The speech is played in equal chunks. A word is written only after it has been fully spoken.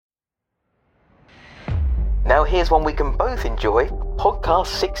here's one we can both enjoy, Podcast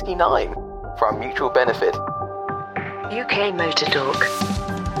 69, for our mutual benefit. UK Motor Talk.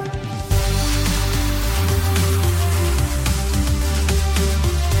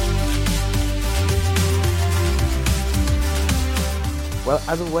 Well,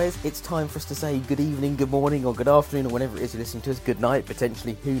 as always, it's time for us to say good evening, good morning, or good afternoon, or whenever it is you're listening to us. Good night,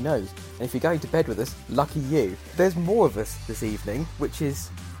 potentially, who knows? And if you're going to bed with us, lucky you. There's more of us this evening, which is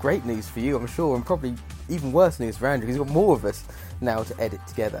great news for you, I'm sure, and probably even worse news for Andrew, because he's got more of us now to edit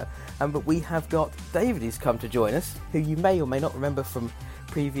together. But we have got David who's come to join us, who you may or may not remember from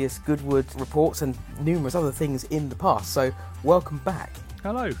previous Goodwood reports and numerous other things in the past. So, welcome back.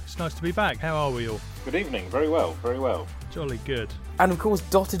 Hello, it's nice to be back. How are we all? Good evening, very well, very well. Jolly good. And of course,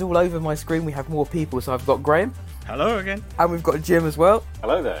 dotted all over my screen, we have more people. So I've got Graham. Hello again. And we've got Jim as well.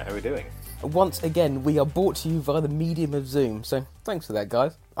 Hello there, how are we doing? Once again, we are brought to you via the medium of Zoom. So thanks for that,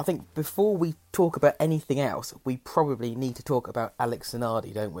 guys. I think before we talk about anything else, we probably need to talk about Alex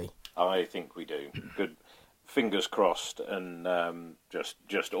Zanardi, don't we? I think we do. Good. Fingers crossed, and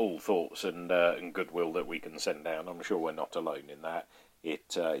just all thoughts and goodwill that we can send down. I'm sure we're not alone in that.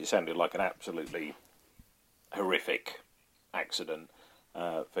 It sounded like an absolutely horrific accident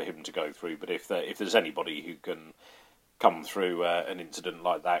for him to go through. But if there's anybody who can come through an incident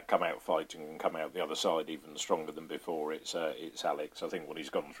like that, come out fighting and come out the other side even stronger than before, it's Alex. I think what he's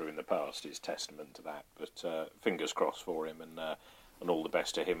gone through in the past is testament to that. But fingers crossed for him, and all the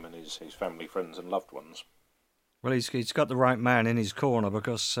best to him and his family, friends, and loved ones. Well, he's got the right man in his corner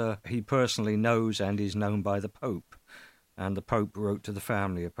because he personally knows and is known by the Pope. And the Pope wrote to the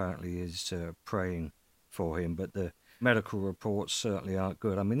family, apparently, is praying for him. But the medical reports certainly aren't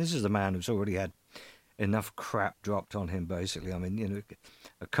good. I mean, this is a man who's already had enough crap dropped on him, basically. I mean,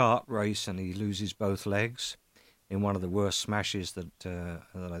 a kart race and he loses both legs in one of the worst smashes that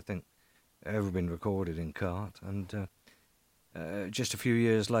I think ever been recorded in kart. And just a few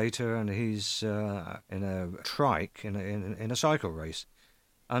years later, and he's in a trike, in a cycle race,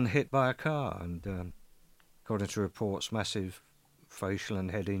 unhit by a car. And according to reports, massive facial and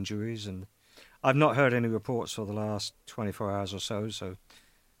head injuries. And I've not heard any reports for the last 24 hours or so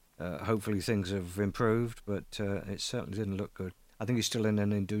hopefully things have improved, but it certainly didn't look good. I think he's still in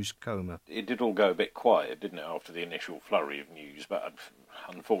an induced coma. It did all go a bit quiet, didn't it, after the initial flurry of news, but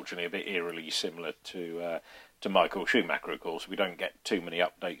unfortunately a bit eerily similar to Michael Schumacher, of course. We don't get too many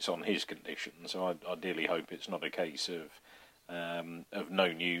updates on his condition, so I ideally hope it's not a case of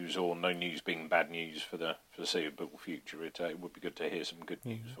no news, or no news being bad news for the foreseeable future. It would be good to hear some good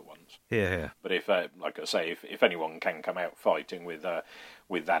news for once. Yeah. But if, like I say, if anyone can come out fighting with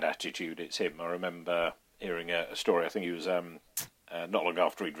that attitude, it's him. I remember hearing a story. I think he was not long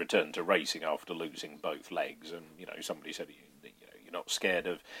after he'd returned to racing after losing both legs, and somebody said, you're not scared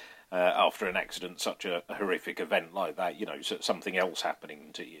of after an accident, such a horrific event like that, something else happening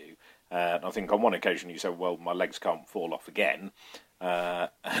to you. And I think on one occasion he said, well, my legs can't fall off again.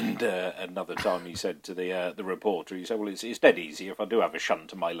 And another time he said to the reporter, he said, well, it's dead easy. If I do have a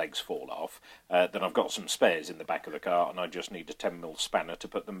shunt and my legs fall off, then I've got some spares in the back of the car and I just need a 10mm spanner to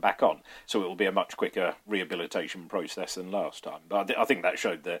put them back on. So it will be a much quicker rehabilitation process than last time. But I think that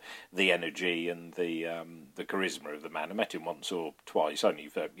showed the energy and the charisma of the man. I met him once or twice, only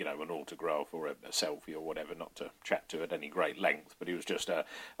for an autograph or a selfie or whatever, not to chat to at any great length. But he was just a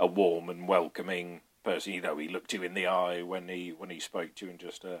warm and welcoming person. He looked you in the eye when he spoke to you, and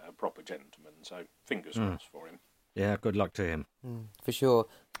just a proper gentleman. So fingers crossed for him. Yeah, good luck to him. For sure.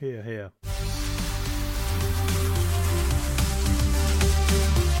 Here.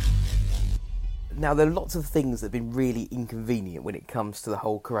 Now, there are lots of things that have been really inconvenient when it comes to the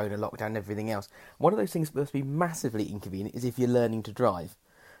whole corona lockdown and everything else. One of those things that must be massively inconvenient is if you're learning to drive.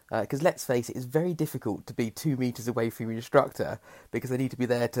 Because let's face it, it's very difficult to be 2 metres away from your instructor, because they need to be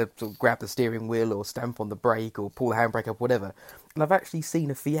there to sort of grab the steering wheel or stamp on the brake or pull the handbrake up, whatever. And I've actually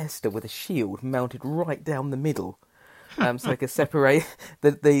seen a Fiesta with a shield mounted right down the middle, so they can separate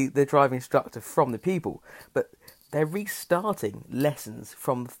the driving instructor from the people. But they're restarting lessons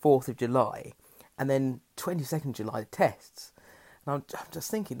from the 4th of July, and then 22nd July tests. And I'm just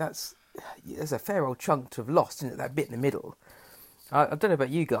thinking, there's a fair old chunk to have lost, isn't it, that bit in the middle? I don't know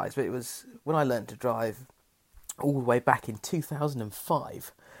about you guys, but it was when I learned to drive all the way back in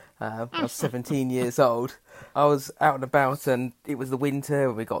 2005. I was 17 years old. I was out and about, and it was the winter,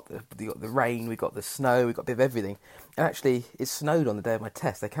 and we got the rain, we got the snow, we got a bit of everything. And actually, it snowed on the day of my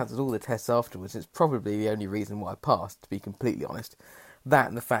test. They cancelled all the tests afterwards. It's probably the only reason why I passed, to be completely honest. That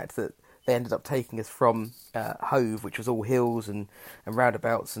and the fact that they ended up taking us from Hove, which was all hills and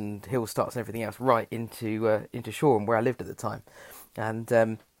roundabouts and hill starts and everything else, right into Shoreham, where I lived at the time.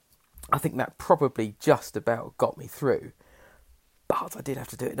 And I think that probably just about got me through. But I did have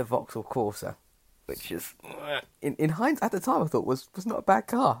to do it in a Vauxhall Corsa, which is, in hindsight, at the time I thought was not a bad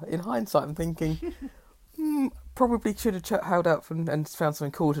car. In hindsight, I'm thinking, probably should have held out and found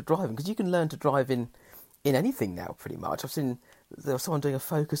something cool to drive in, because you can learn to drive in anything now, pretty much. I've seen there was someone doing a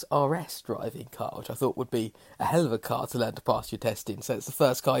Focus RS driving car, which I thought would be a hell of a car to learn to pass your test in. So it's the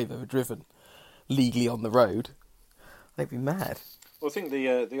first car you've ever driven legally on the road. They'd be mad. Well, I think the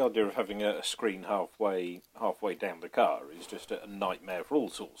idea of having a screen halfway down the car is just a nightmare for all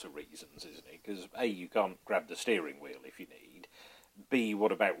sorts of reasons, isn't it? Because A, you can't grab the steering wheel if you need. B,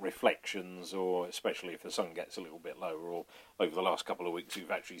 what about reflections, or especially if the sun gets a little bit lower, or over the last couple of weeks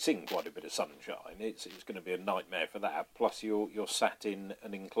we've actually seen quite a bit of sunshine. It's going to be a nightmare for that. Plus you're sat in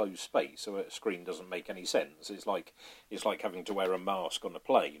an enclosed space, so a screen doesn't make any sense. It's like having to wear a mask on a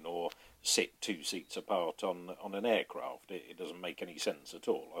plane or sit 2 seats apart on an aircraft. It doesn't make any sense at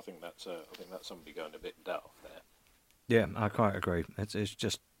all. I think that's somebody going a bit daft there. Yeah, I quite agree.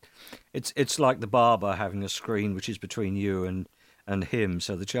 It's like the barber having a screen which is between you and him,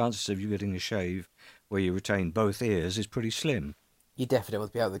 so the chances of you getting a shave where you retain both ears is pretty slim. You definitely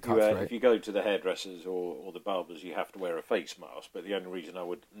would be able to cut through it. If you go to the hairdressers or the barbers, you have to wear a face mask, but the only reason I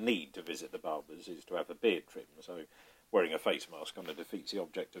would need to visit the barbers is to have a beard trim, so wearing a face mask kind of defeats the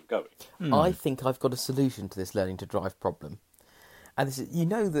object of going. I think I've got a solution to this learning to drive problem. And this is, you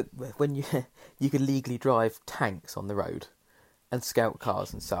know that when you can legally drive tanks on the road and scout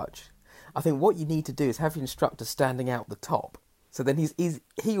cars and such, I think what you need to do is have your instructor standing out the top. So then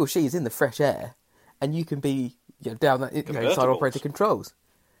he or she is in the fresh air, and you can be down that inside operator controls.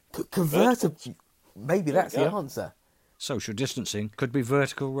 Convertible. Maybe that's the answer. Social distancing could be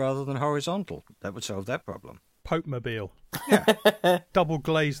vertical rather than horizontal. That would solve that problem. Pope-mobile. Yeah. Double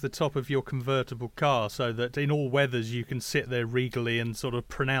glaze the top of your convertible car so that in all weathers you can sit there regally and sort of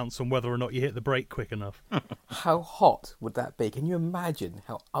pronounce on whether or not you hit the brake quick enough. How hot would that be? Can you imagine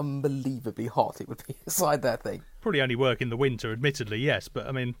how unbelievably hot it would be inside that thing? Probably only work in the winter, admittedly, yes. But,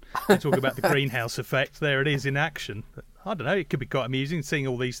 I mean, you talk about the greenhouse effect. There it is in action. But, I don't know, it could be quite amusing seeing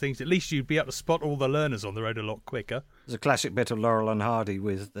all these things. At least you'd be able to spot all the learners on the road a lot quicker. There's a classic bit of Laurel and Hardy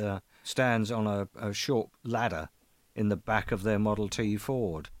with stands on a short ladder in the back of their Model T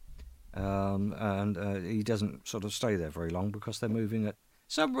Ford. And he doesn't sort of stay there very long because they're moving at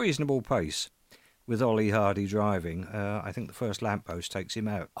some reasonable pace. With Ollie Hardy driving, I think the first lamppost takes him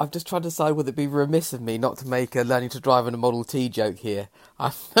out. I've just tried to decide whether it'd be remiss of me not to make a learning to drive in a Model T joke here.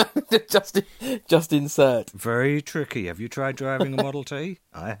 just insert. Very tricky. Have you tried driving a Model T?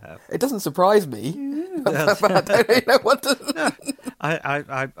 I have. It doesn't surprise me. I don't really know what to...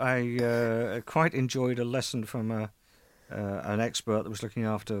 I quite enjoyed a lesson from an expert that was looking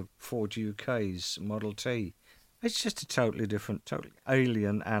after Ford UK's Model T. It's just a totally different, totally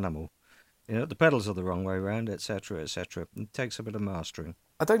alien animal. The pedals are the wrong way round, etc., etc. It takes a bit of mastering.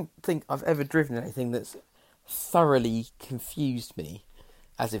 I don't think I've ever driven anything that's thoroughly confused me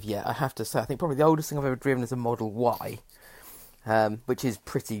as of yet, I have to say. I think probably the oldest thing I've ever driven is a Model Y, which is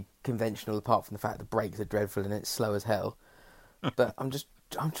pretty conventional apart from the fact the brakes are dreadful and it's slow as hell. But I'm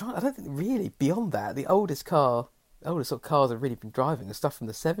trying, I don't think really beyond that, the oldest sort of cars I've really been driving are stuff from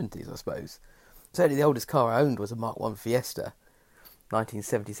the 70s, I suppose. Certainly the oldest car I owned was a Mark I Fiesta.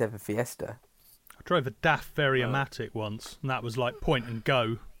 1977 Fiesta. I drove a DAF Variamatic once, and that was like point and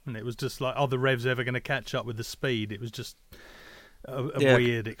go, and it was just like, are the revs ever going to catch up with the speed? It was just a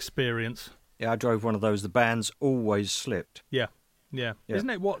weird experience. Yeah, I drove one of those. The bands always slipped. Yeah. Isn't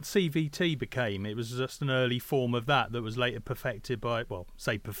it what CVT became? It was just an early form of that was later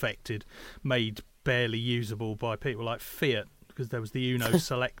made barely usable by people like Fiat, because there was the Uno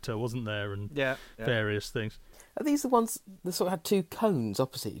Selector, wasn't there, and various things. Are these the ones that sort of had two cones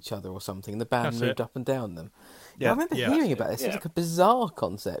opposite each other or something, and the band moved up and down them? Yeah, I remember hearing about this. It's like a bizarre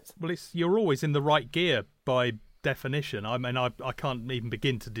concept. Well, you're always in the right gear by definition. I mean, I can't even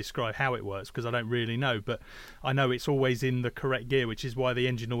begin to describe how it works because I don't really know, but I know it's always in the correct gear, which is why the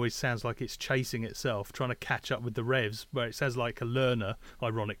engine always sounds like it's chasing itself, trying to catch up with the revs, where it sounds like a learner,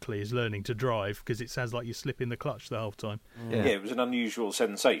 ironically, is learning to drive because it sounds like you're slipping the clutch the whole time. Yeah, it was an unusual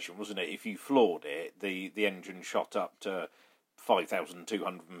sensation, wasn't it? If you floored it, the engine shot up to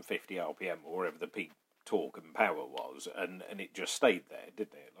 5,250 RPM or wherever the peak torque and power was, and it just stayed there,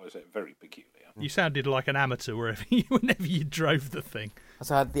 didn't it? It was very peculiar. You sounded like an amateur whenever you drove the thing.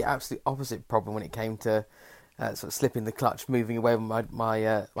 So I had the absolute opposite problem when it came to sort of slipping the clutch, moving away from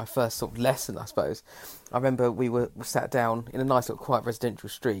my first sort of lesson, I suppose. I remember we were sat down in a nice little quiet residential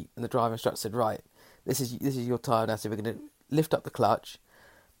street, and the driver instructor said, "Right, this is your tyre now, so we're going to lift up the clutch,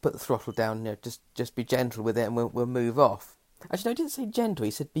 put the throttle down, just be gentle with it, and we'll move off." Actually, no, he didn't say gentle.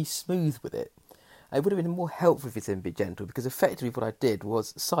 He said be smooth with it. It would have been more helpful if he said be gentle, because effectively what I did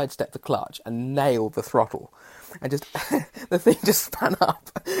was sidestep the clutch and nail the throttle, and just the thing just spun up,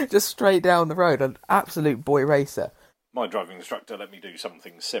 just straight down the road. An absolute boy racer. My driving instructor let me do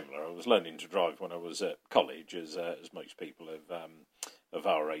something similar. I was learning to drive when I was at college, as most people of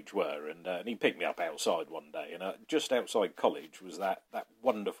our age were, and he picked me up outside one day, and just outside college was that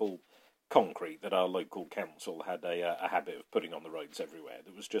wonderful concrete that our local council had a habit of putting on the roads everywhere.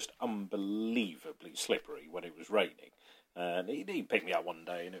 That was just unbelievably slippery when it was raining. And he picked me up one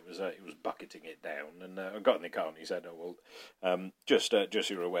day, and it was bucketing it down. And I got in the car, and he said, "Oh well, just so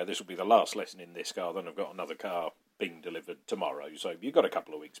you're aware, this will be the last lesson in this car. Then I've got another car being delivered tomorrow, so you've got a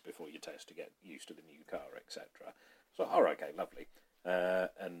couple of weeks before your test to get used to the new car, etc." So, all right, okay, lovely.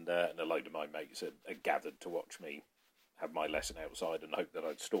 And a load of my mates had gathered to watch me have my lesson outside and hope that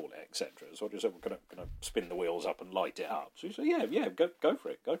I'd stall it, etc. So I just said, well, can I spin the wheels up and light it up? So he said, yeah, go for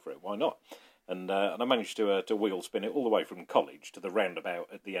it, why not? And I managed to wheel spin it all the way from college to the roundabout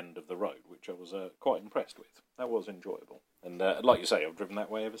at the end of the road, which I was quite impressed with. That was enjoyable. And like you say, I've driven that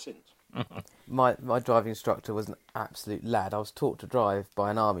way ever since. My driving instructor was an absolute lad. I was taught to drive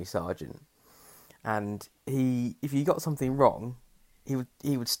by an army sergeant, and if you got something wrong,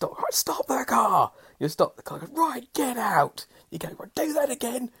 he would stop. Right, stop the car. You stop the car. Go, right, get out. You go, right, do that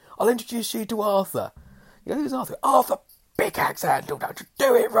again. I'll introduce you to Arthur. You go, who's Arthur? Arthur Pickaxe Handle. Now, just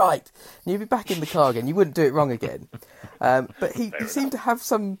do it right. And you'd be back in the car again. You wouldn't do it wrong again. But he seemed to have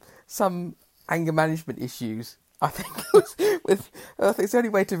some anger management issues. I think I think it's the only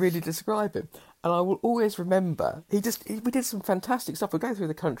way to really describe him. And I will always remember we did some fantastic stuff. We'd go through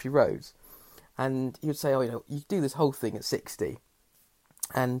the country roads, and he would say, "Oh, you do this whole thing at 60."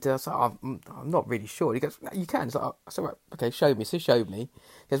 And so I'm not really sure. He goes, "You can." So I said, "Right, okay, show me." So he showed me.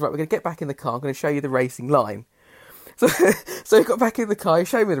 He goes, "Right, we're going to get back in the car. I'm going to show you the racing line." So he got back in the car. He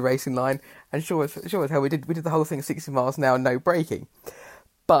showed me the racing line, and sure as hell, we did the whole thing at 60 miles an hour, no braking.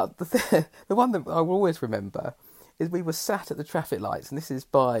 But the one that I will always remember is we were sat at the traffic lights, and this is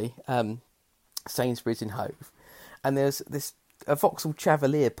by Sainsbury's in Hove, and there's a Vauxhall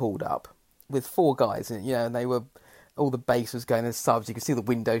Cavalier pulled up with 4 guys in it, and they were. All the bass was going in subs. You could see the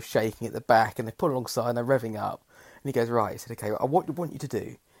windows shaking at the back, and they put alongside and they're revving up. And he goes, "Right," he said, "okay, what I want you to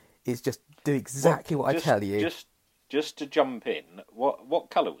do is just do exactly what I tell you." Just to jump in, what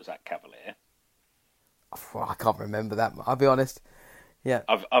colour was that Cavalier? Oh, I can't remember that. I'll be honest. Yeah,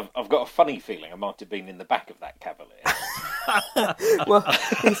 I've got a funny feeling I might have been in the back of that Cavalier. Well,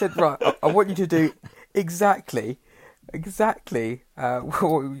 he said, "Right, I want you to do exactly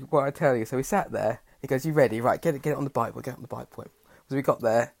what I tell you." So we sat there. He goes, "You ready? Right, get it on the bike. We'll get on the bike point." So we got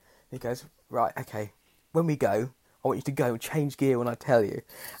there. He goes, "Right, okay. When we go, I want you to go and change gear when I tell you."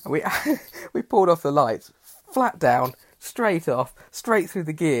 And we pulled off the lights, flat down, straight off, straight through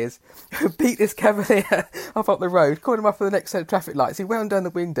the gears, beat this Cavalier up the road, called him up for the next set of traffic lights. He wound down the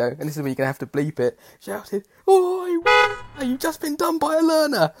window, and this is where you're going to have to bleep it, shouted, "Oi, you've just been done by a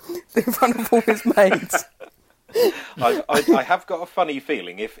learner," in front of all his mates. I have got a funny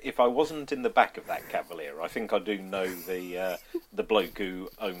feeling if I wasn't in the back of that Cavalier, I think I do know the bloke who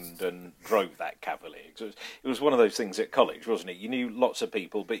owned and drove that Cavalier. It was one of those things at college, wasn't it? You knew lots of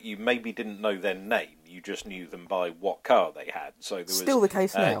people, but you maybe didn't know their name. You just knew them by what car they had. So there was still the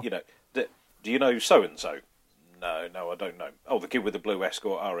case now. Do you know so and so? No, I don't know. Oh, the kid with the blue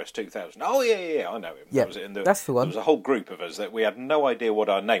Escort RS 2000. Oh yeah, I know him. Yeah, that's the one. There was a whole group of us that we had no idea what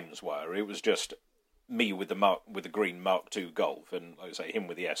our names were. It was just me with the green Mark II Golf, and like I say, him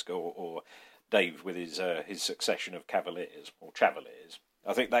with the Escort, or Dave with his succession of Cavaliers or Chavaliers.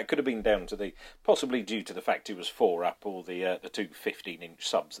 I think that could have been down to possibly due to the fact he was 4 up, or the 2 15-inch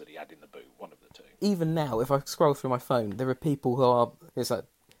subs that he had in the boot, one of the two. Even now, if I scroll through my phone, there are people who are, it's like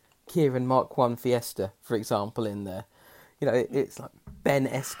Kieran Mark I Fiesta, for example, in there. It's like Ben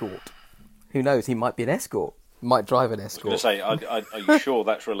Escort. Who knows? He might be an Escort. He might drive an Escort. I was going to say, are you sure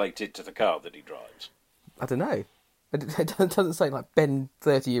that's related to the car that he drives? I don't know. It doesn't say like Ben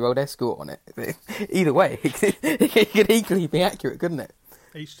 30-year-old Escort on it. Either way, it could equally be accurate, couldn't it?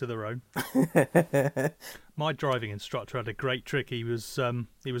 Each to their own. My driving instructor had a great trick. He was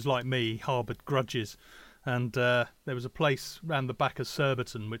like me. He harboured grudges, and there was a place round the back of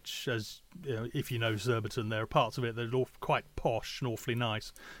Surbiton, which, as if you know Surbiton, there are parts of it that are quite posh and awfully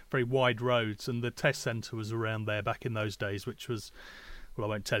nice, very wide roads, and the test centre was around there back in those days, which was. Well, I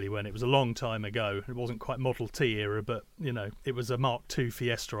won't tell you when. It was a long time ago. It wasn't quite Model T era, but, it was a Mark II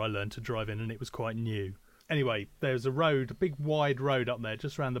Fiesta I learned to drive in, and it was quite new. Anyway, there's a road, a big wide road up there,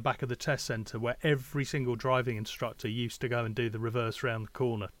 just around the back of the test centre, where every single driving instructor used to go and do the reverse round the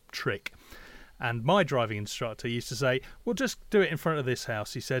corner trick. And my driving instructor used to say, well, just do it in front of this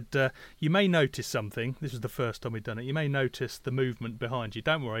house. He said, you may notice something. This was the first time we'd done it. You may notice the movement behind you.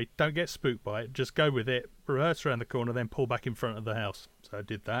 Don't worry. Don't get spooked by it. Just go with it. Reverse around the corner, then pull back in front of the house. So I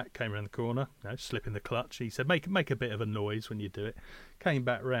did that. Came around the corner. Slipping the clutch. He said, make a bit of a noise when you do it. Came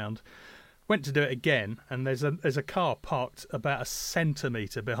back round. Went to do it again, and there's a car parked about a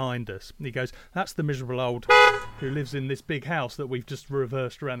centimetre behind us. And he goes, that's the miserable old who lives in this big house that we've just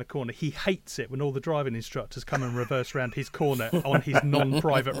reversed around the corner. He hates it when all the driving instructors come and reverse around his corner on his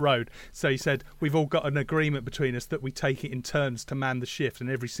non-private road. So he said, we've all got an agreement between us that we take it in turns to man the shift, and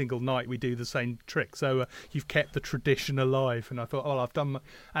every single night we do the same trick. So you've kept the tradition alive. And I thought, oh, I've done...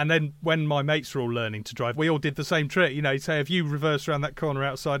 And then when my mates were all learning to drive, we all did the same trick. You know, he'd say, have you reversed around that corner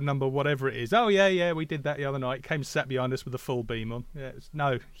outside number whatever it is? Oh, yeah, we did that the other night. Came sat behind us with a full beam on. Yeah,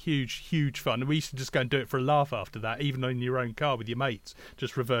 huge fun. And we used to just go and do it for a laugh after that, even in your own car with your mates.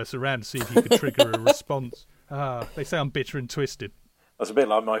 Just reverse around to see if you could trigger a response. They say I'm bitter and twisted. That's a bit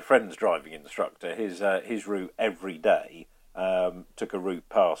like my friend's driving instructor. His route every day took a route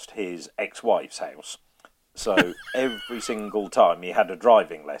past his ex-wife's house. So every single time he had a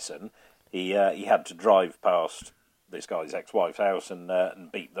driving lesson, he had to drive past this guy's ex-wife's house and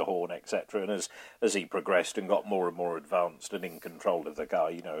beat the horn, etc. And as he progressed and got more and more advanced and in control of the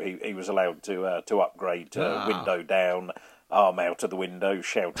car, you know, he was allowed to upgrade to window down, arm out of the window,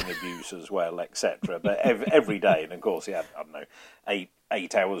 shouting abuse as well, etc. But every day, and of course he had, I don't know,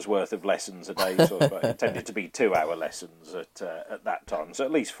 8 hours worth of lessons a day. So it tended to be 2-hour lessons at that time. So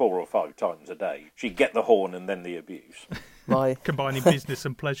at least 4 or 5 times a day, she'd get the horn and then the abuse. Combining business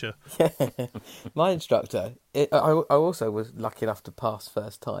and pleasure. My instructor, I also was lucky enough to pass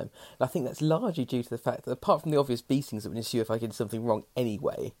first time. And I think that's largely due to the fact that apart from the obvious beatings that would ensue if I did something wrong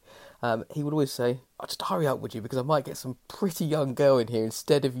anyway, he would always say, oh, just hurry up, would you, because I might get some pretty young girl in here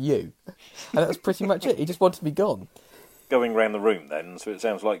instead of you. And that was pretty much it. He just wanted me gone. Going round the room then, so it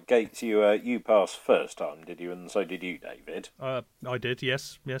sounds like, Gates, you passed first time, did you? And so did you, David? I did,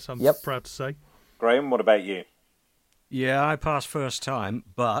 yes, I'm proud to say. Graham, what about you? Yeah, I passed first time,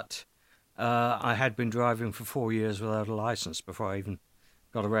 but I had been driving for 4 years without a licence before I even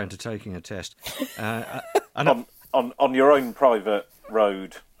got around to taking a test. On your own private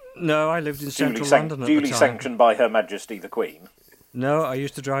road? No, I lived in central London at the time. Duly sanctioned by Her Majesty the Queen? No, I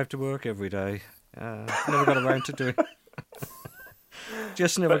used to drive to work every day. Never got around to doing...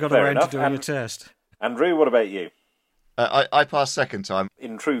 Just never got around to doing a test. Andrew, what about you? I passed second time.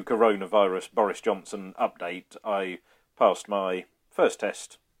 In true coronavirus Boris Johnson update, I passed my first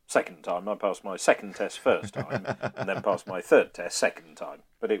test second time. I passed my second test first time, and then passed my third test second time.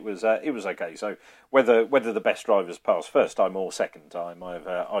 But it was okay. So whether the best drivers pass first time or second time,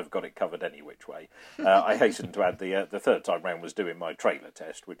 I've got it covered any which way. I hasten to add the third time round was doing my trailer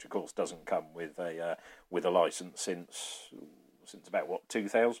test, which of course doesn't come with a licence since about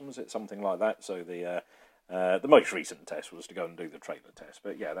 2000, was it, something like that? So the most recent test was to go and do the trailer test.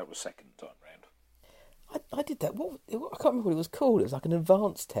 But yeah, that was second time round. I did that. I can't remember what it was called. It was like an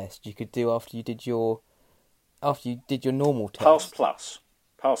advanced test you could do after you did your normal test. Pass plus.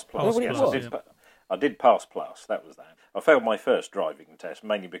 Pass Yes, I did pass plus. That was that. I failed my first driving test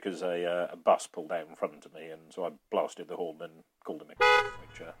mainly because a bus pulled out in front of me, and so I blasted the horn and called him a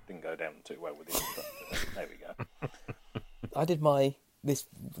which didn't go down too well with the instructor. There we go. I did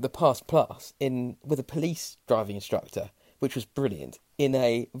the Pass Plus with a police driving instructor, which was brilliant, in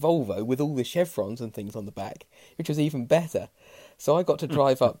a Volvo with all the chevrons and things on the back, which was even better. So I got to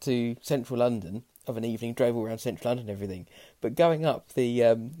drive up to central London of an evening, drove all around central London and everything, but going up the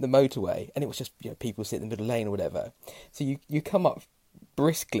motorway, and it was just people sitting in the middle lane or whatever, so you come up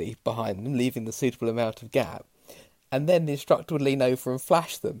briskly behind them, leaving the suitable amount of gap, and then the instructor would lean over and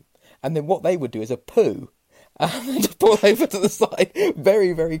flash them, and then what they would do is a poo, and to pull over to the side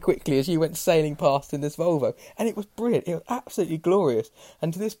very, very quickly as you went sailing past in this Volvo. And it was brilliant. It was absolutely glorious.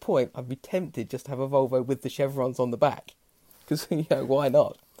 And to this point, I'd be tempted just to have a Volvo with the chevrons on the back. Because, why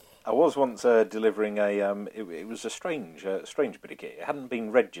not? I was once delivering it was a strange bit of kit. It hadn't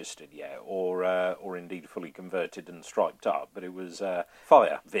been registered yet, or indeed fully converted and striped up, but it was a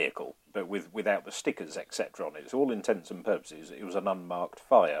fire vehicle, but without the stickers, etc. on it. So all intents and purposes, it was an unmarked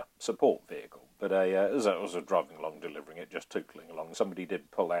fire support vehicle. But as I was driving along, delivering it, just tootling along, somebody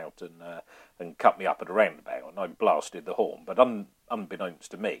did pull out and cut me up at a roundabout, and I blasted the horn. But unbeknownst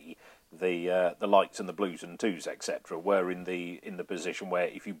to me, the lights and the blues and twos, etc., were in the position where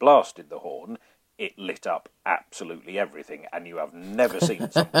if you blasted the horn, it lit up absolutely everything, and you have never seen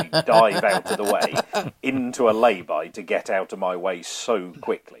somebody dive out of the way into a lay-by to get out of my way so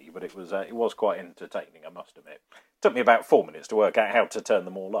quickly. But it was quite entertaining, I must admit. It took me about 4 minutes to work out how to turn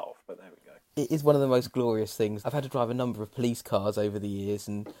them all off, but there we go. It is one of the most glorious things. I've had to drive a number of police cars over the years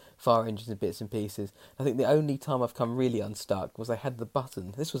and fire engines and bits and pieces. I think the only time I've come really unstuck was I had the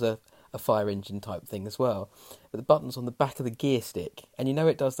button. This was a fire engine type thing as well. But the button's on the back of the gear stick. And you know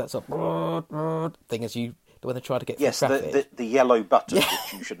it does that sort of thing as you... when they try to get through traffic. The yellow button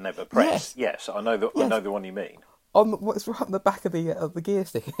which you should never press. Yes, I know the one you mean. It's right on the back of the gear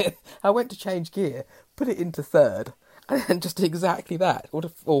stick. I went to change gear, put it into third, and then just did exactly that,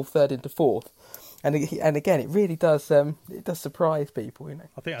 or third into fourth. And again, it really does. It does surprise people, you know.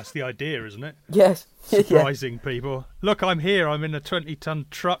 I think that's the idea, isn't it? Yes, surprising people. Look, I'm here. I'm in a 20-ton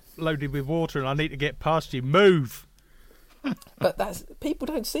truck loaded with water, and I need to get past you. Move. But people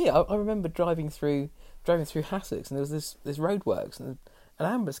don't see it. I remember driving through Hassocks, and there was this roadworks, and an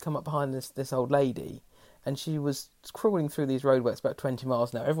ambulance come up behind this old lady, and she was crawling through these roadworks about 20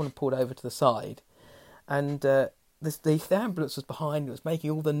 miles an hour. Everyone had pulled over to the side, and the ambulance was behind. It was making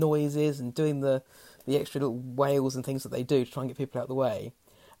all the noises and doing the extra little wails and things that they do to try and get people out of the way.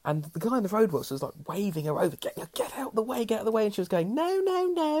 And the guy in the roadworks was like waving her over, get out of the way, get out of the way, and she was going,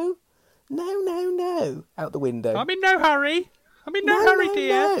 no, out the window. I'm in no hurry. I'm in no hurry,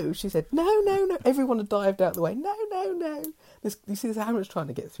 dear. No. She said, no. Everyone had dived out the way. No. You see this ambulance trying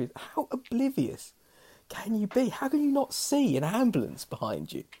to get through. How oblivious can you be? How can you not see an ambulance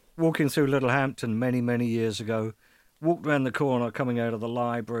behind you? Walking through Littlehampton many, many years ago, walked round the corner coming out of the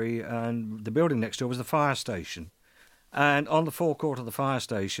library, and the building next door was the fire station. And on the forecourt of the fire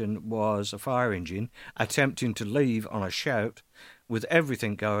station was a fire engine attempting to leave on a shout with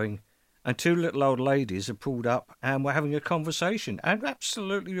everything going. And two little old ladies had pulled up and were having a conversation and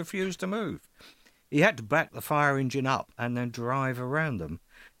absolutely refused to move. He had to back the fire engine up and then drive around them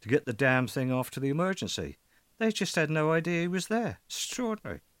to get the damn thing off to the emergency. They just had no idea he was there.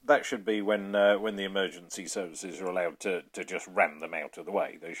 Extraordinary. That should be when the emergency services are allowed to just ram them out of the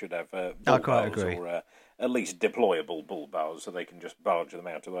way. They should have bull bars or at least deployable bull bars so they can just barge them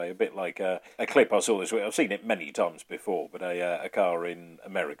out of the way. A bit like a clip I saw this week. I've seen it many times before, but a car in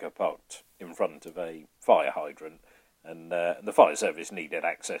America parked in front of a fire hydrant, and the fire service needed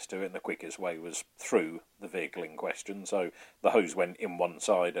access to it, and the quickest way was through the vehicle in question. So the hose went in one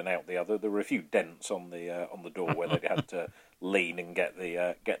side and out the other. There were a few dents on the door where they had to lean and get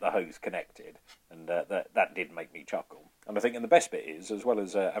the hose connected, and that did make me chuckle. And I think the best bit is, as well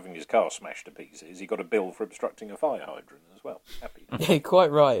as having his car smashed to pieces, he got a bill for obstructing a fire hydrant as well. Happy. Yeah, quite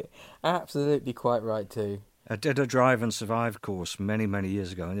right. Absolutely quite right too. I did a drive and survive course many, many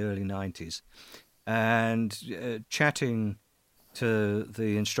years ago in the early 90s. And chatting to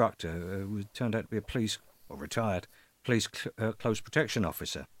the instructor, who turned out to be a retired police close protection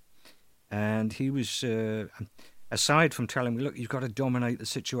officer. And he was, aside from telling me, look, you've got to dominate the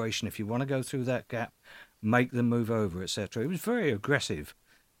situation. If you want to go through that gap, make them move over, etc. It was very aggressive,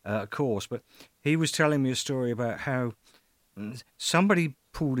 course. But he was telling me a story about how somebody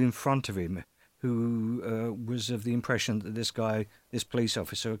pulled in front of him who was of the impression that this police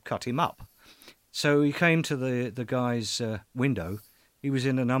officer had cut him up. So he came to the guy's window. He was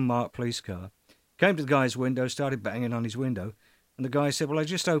in an unmarked police car. Came to the guy's window, started banging on his window, and the guy said, well, I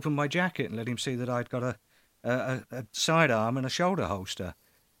just opened my jacket and let him see that I'd got a sidearm and a shoulder holster.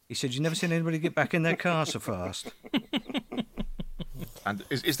 He said, you've never seen anybody get back in their car so fast. And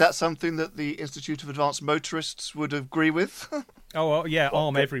is that something that the Institute of Advanced Motorists would agree with? Oh, well, yeah,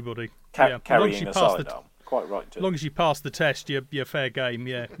 arm everybody. Carrying a sidearm. Quite right, too. As long as you pass the test, you're fair game,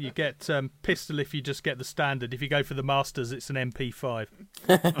 yeah. You get pistol if you just get the standard. If you go for the Masters, it's an MP5.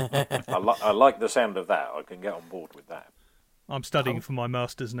 I like the sound of that. I can get on board with that. I'm studying for my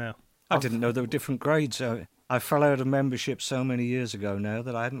Masters now. I didn't know there were different grades. I fell out of membership so many years ago now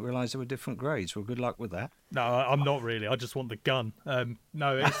that I hadn't realised there were different grades. Well, good luck with that. No, I'm not really. I just want the gun.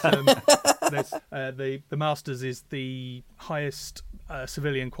 No, it's the Masters is the highest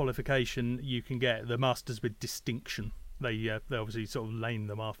civilian qualification you can get. The Masters with distinction. They obviously sort of name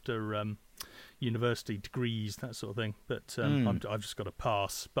them after university degrees, that sort of thing. But I've just got to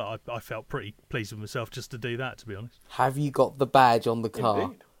pass. But I felt pretty pleased with myself just to do that, to be honest. Have you got the badge on the car?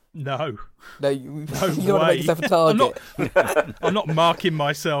 Indeed. No. You No want to make yourself a target. I'm not marking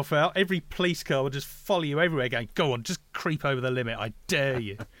myself out. Every police car will just follow you everywhere going, go on, just creep over the limit. I dare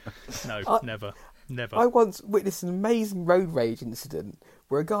you. No, never. I once witnessed an amazing road rage incident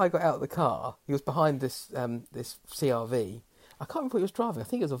where a guy got out of the car. He was behind this CRV. I can't remember what he was driving. I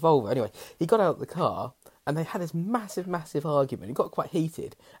think it was a Volvo. Anyway, he got out of the car and they had this massive, massive argument. It got quite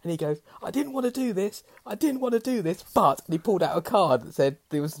heated. And he goes, I didn't want to do this, but... And he pulled out a card that said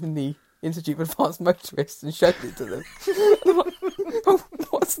it was in the Institute of Advanced Motorists and showed it to them. And I'm like, oh,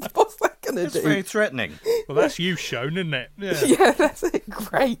 what's that going to It's do? very threatening. Well, that's you shown, isn't it? Yeah. Yeah, that's it.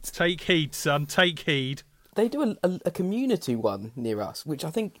 Great. Take heed, son. Take heed. They do a community one near us, which I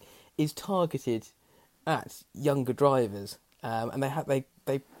think is targeted at younger drivers. And they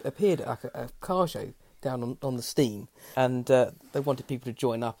appeared at like a car show down on the Steam, and they wanted people to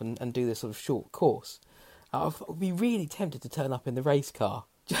join up and do this sort of short course. I would be really tempted to turn up in the race car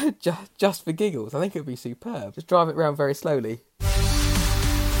just for giggles. I think it would be superb. Just drive it around very slowly.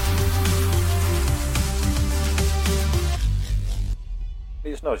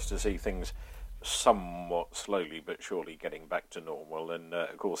 It's nice to see things somewhat slowly but surely getting back to normal, and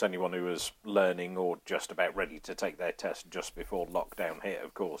of course anyone who was learning or just about ready to take their test just before lockdown hit,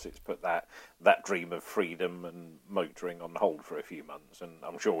 of course it's put that dream of freedom and motoring on hold for a few months, and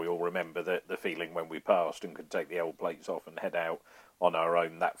I'm sure we all remember the feeling when we passed and could take the old plates off and head out on our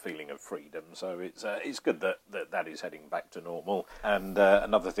own, that feeling of freedom. So it's good that is heading back to normal. And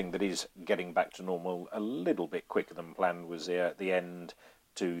another thing that is getting back to normal a little bit quicker than planned was the end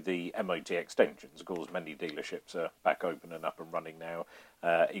to the MOT extensions. Of course, many dealerships are back open and up and running now,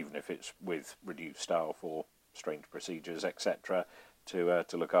 even if it's with reduced staff or strange procedures, etc., to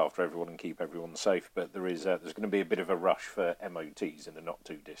look after everyone and keep everyone safe. But there's going to be a bit of a rush for MOTs in the not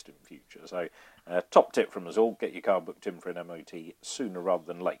too distant future. So, top tip from us all: get your car booked in for an MOT sooner rather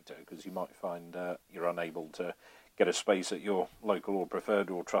than later, because you might find you're unable to get a space at your local or preferred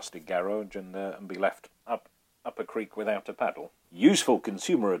or trusted garage and be left up a creek without a paddle. Useful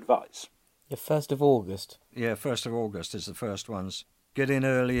consumer advice. Yeah, 1st of August. Yeah, 1st of August is the first ones. Get in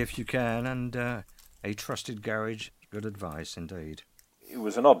early if you can, and a trusted garage. Good advice indeed. It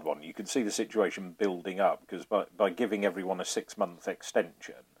was an odd one. You could see the situation building up, because by giving everyone a 6-month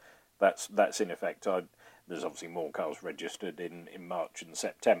extension, that's in effect. There's obviously more cars registered in March and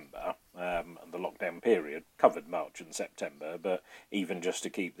September, and the lockdown period covered March and September. But even just to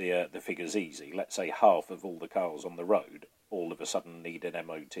keep the figures easy, let's say half of all the cars on the road all of a sudden need an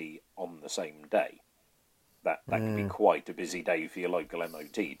MOT on the same day. That can be quite a busy day for your local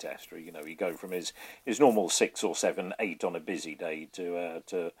MOT tester. You know, you go from his normal 6 or 7, 8 on a busy day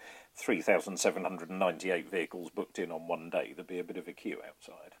to 3,798 vehicles booked in on one day. There'd be a bit of a queue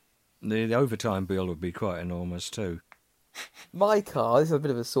outside. The overtime bill would be quite enormous too. My car, this is a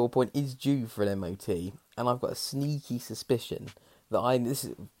bit of a sore point, is due for an MOT, and I've got a sneaky suspicion that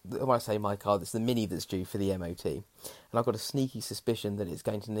when I say my car, it's the Mini that's due for the MOT, and I've got a sneaky suspicion that it's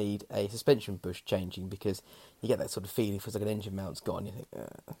going to need a suspension bush changing, because you get that sort of feeling, feels like an engine mount's gone, you think,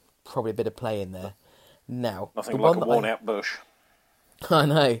 probably a bit of play in there. Now, nothing like a worn-out bush. I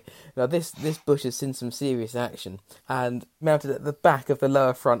know. Now, this bush has seen some serious action, and mounted at the back of the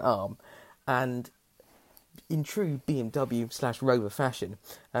lower front arm, and in true BMW/Rover fashion,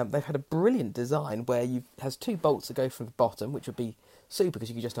 they've had a brilliant design where has 2 bolts that go from the bottom, which would be super because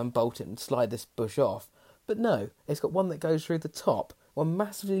you could just unbolt it and slide this bush off. But no, it's got one that goes through the top, one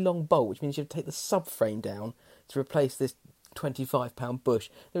massively long bolt, which means you have to take the subframe down to replace this £25 bush,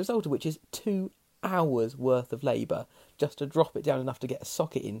 the result of which is 2 hours worth of labour just to drop it down enough to get a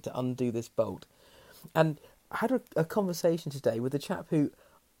socket in to undo this bolt. And I had a conversation today with a chap who,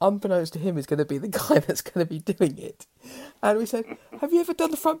 unbeknownst to him, is going to be the guy that's going to be doing it. And we said, have you ever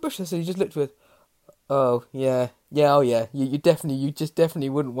done the front bush? So he just looked with, oh yeah, you just definitely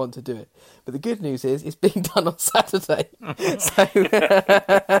wouldn't want to do it. But the good news is it's being done on Saturday. So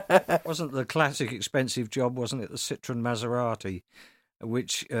Wasn't the classic expensive job, wasn't it, the Citroen Maserati,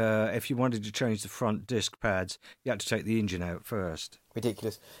 which if you wanted to change the front disc pads, you had to take the engine out first.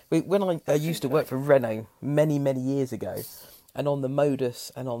 Ridiculous. When I used to work for Renault many, many years ago, and on the Modus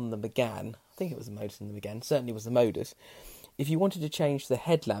and on the Megane, I think it was the Modus and the Megane, certainly was the Modus, if you wanted to change the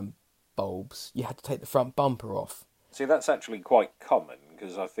headlamp bulbs, you had to take the front bumper off. See, that's actually quite common,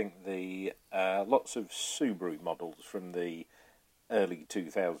 because I think the lots of Subaru models from the early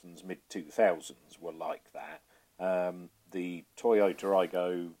 2000s, mid-2000s were like that. The Toyota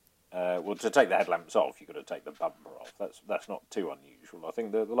Aygo, to take the headlamps off, you've got to take the bumper off. That's not too unusual. I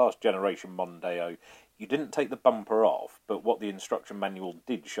think the last generation Mondeo, you didn't take the bumper off, but what the instruction manual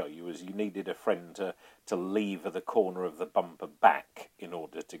did show you is you needed a friend to lever the corner of the bumper back in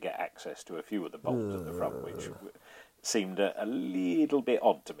order to get access to a few of the bolts at the front, which seemed a little bit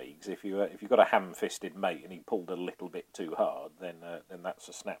odd to me, because if you've got a ham-fisted mate and he pulled a little bit too hard, then that's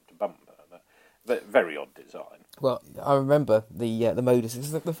a snapped bumper. But very odd design. Well, I remember the Modus.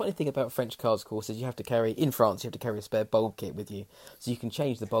 The funny thing about French cars, of course, is you have to carry a spare bulb kit with you, so you can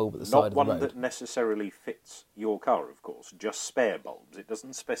change the bulb at the side of the road. Not one that necessarily fits your car, of course, just spare bulbs. It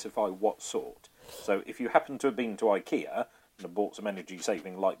doesn't specify what sort. So if you happen to have been to IKEA, and have bought some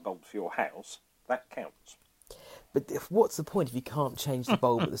energy-saving light bulbs for your house, that counts. But what's the point if you can't change the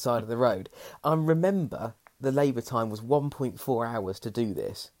bulb at the side of the road? I remember the labour time was 1.4 hours to do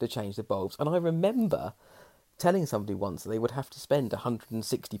this, to change the bulbs. And I remember telling somebody once that they would have to spend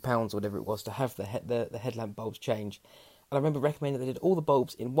 £160 or whatever it was to have the headlamp bulbs changed. And I remember recommending that they did all the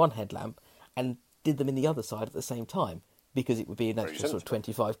bulbs in one headlamp and did them in the other side at the same time, because it would be an extra sort of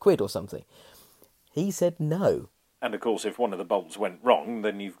 25 quid or something. He said no. And of course, if one of the bulbs went wrong,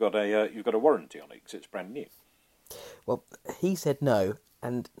 then you've got a warranty on it because it's brand new. Well, he said no,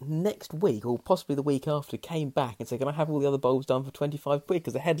 and next week, or possibly the week after, came back and said, can I have all the other bulbs done for 25 quid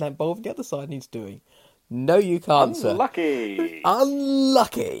because the headlamp bulb on the other side needs doing? No, you can't, Unlucky. sir.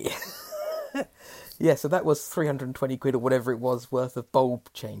 Unlucky! Yeah, so that was 320 quid or whatever it was worth of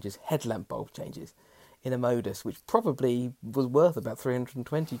bulb changes, headlamp bulb changes, in a Modus, which probably was worth about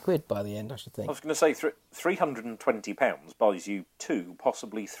 320 quid by the end, I should think. I was going to say £320 buys you 2,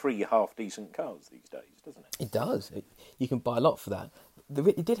 possibly 3 half-decent cars these days, doesn't it? It does. You can buy a lot for that.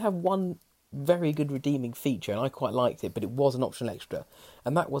 It did have one very good redeeming feature, and I quite liked it, but it was an optional extra,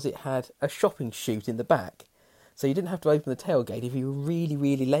 and that was it had a shopping chute in the back. So you didn't have to open the tailgate. If you were really,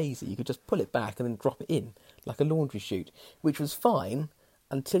 really lazy, you could just pull it back and then drop it in, like a laundry chute, which was fine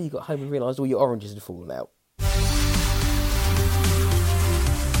until you got home and realised all your oranges had fallen out.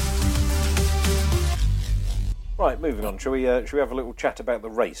 Right, moving on. Shall we have a little chat about the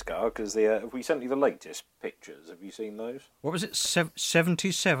race car? Because have we sent you the latest pictures? Have you seen those? What was it?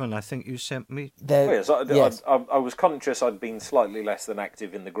 77, I think you sent me. Yes. I was conscious I'd been slightly less than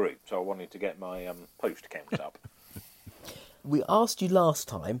active in the group, so I wanted to get my post count up. We asked you last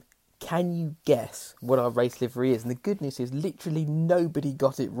time, can you guess what our race livery is? And the good news is literally nobody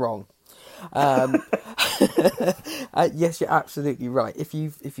got it wrong. Yes, you're absolutely right. If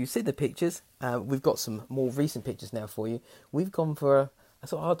you've seen the pictures, we've got some more recent pictures now for you. We've gone for a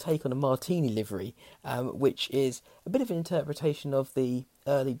sort of our take on a Martini livery, which is a bit of an interpretation of the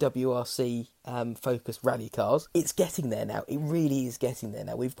early WRC focused rally cars. It's getting there now. It really is getting there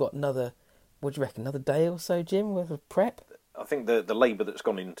now. We've got another, what do you reckon, another day or so, Jim, worth of prep? I think the labour that's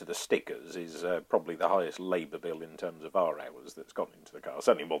gone into the stickers is probably the highest labour bill in terms of our hours that's gone into the car.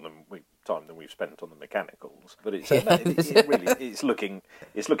 Certainly more time than we've spent on the mechanicals. But it's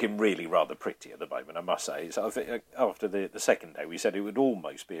looking really rather pretty at the moment, I must say. So I think after the second day, we said it would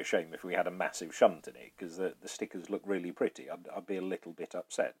almost be a shame if we had a massive shunt in it because the stickers look really pretty. I'd be a little bit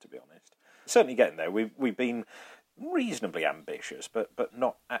upset, to be honest. Certainly getting there. We've been reasonably ambitious, but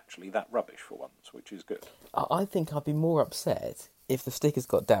not actually that rubbish for once, which is good. I think I'd be more upset if the stickers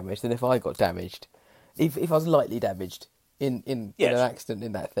got damaged than if I got damaged. If I was lightly damaged in an accident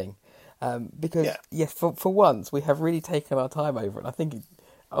in that thing. Because, yes, for once, we have really taken our time over it. I think,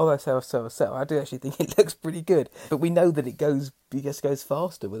 although I do actually think it looks pretty good. But we know that it just goes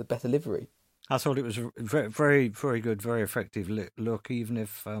faster with a better livery. I thought it was a very, very good, very effective look, even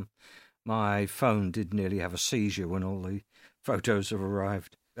if my phone did nearly have a seizure when all the photos have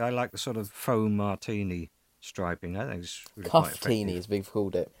arrived. I like the sort of faux martini striping. I think it's really quite effective. Cuff-tini, as we've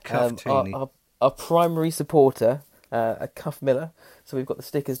called it. Cuff-tini. Our primary supporter, a Cuff Miller, so we've got the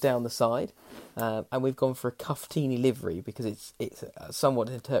stickers down the side, and we've gone for a Cuff-tini livery because it's somewhat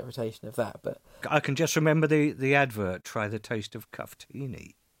an interpretation of that. But I can just remember the advert, try the taste of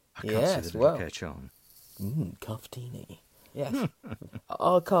Cuff-tini. I can't see that it'll catch on. Cuff-tini. Yes.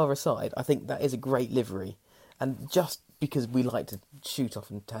 Our car aside, I think that is a great livery. And just because we like to shoot off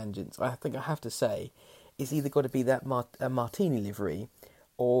in tangents, I think I have to say, it's either got to be that a Martini livery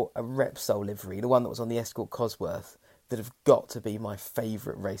or a Repsol livery, the one that was on the Escort Cosworth, that have got to be my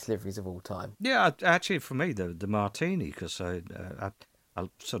favourite race liveries of all time. Yeah, actually for me, the Martini, because I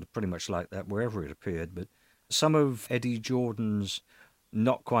sort of pretty much like that wherever it appeared. But some of Eddie Jordan's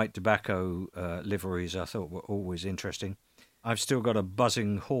not quite tobacco liveries I thought were always interesting. I've still got a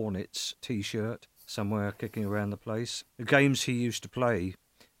Buzzing Hornets T-shirt somewhere kicking around the place. The games he used to play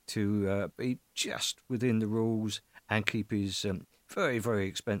to be just within the rules and keep his very, very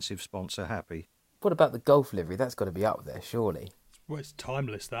expensive sponsor happy. What about the Golf livery? That's got to be up there, surely. Well, it's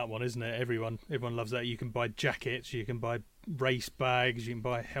timeless, that one, isn't it? Everyone loves that. You can buy jackets, you can buy race bags, you can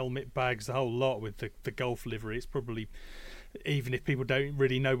buy helmet bags, the whole lot with the Golf livery. It's probably, even if people don't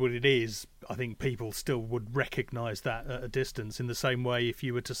really know what it is, I think people still would recognise that at a distance. In the same way, if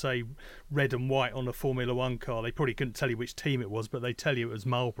you were to say red and white on a Formula One car, they probably couldn't tell you which team it was, but they tell you it was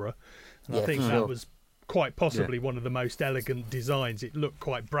Marlboro. And I think that was quite possibly one of the most elegant designs. It looked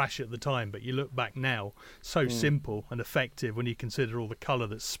quite brash at the time, but you look back now, so simple and effective when you consider all the colour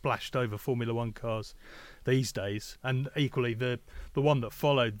that's splashed over Formula One cars these days. And equally, the one that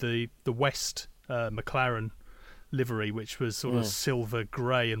followed, the West McLaren livery, which was sort of silver,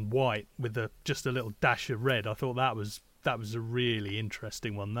 grey, and white with just a little dash of red. I thought that was a really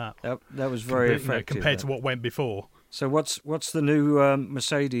interesting one. That was very effective compared to what went before. So what's the new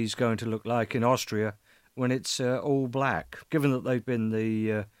Mercedes going to look like in Austria when it's all black? Given that they've been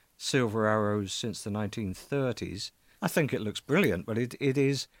the Silver Arrows since the 1930s, I think it looks brilliant, but it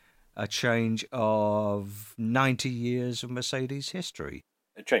is a change of 90 years of Mercedes history.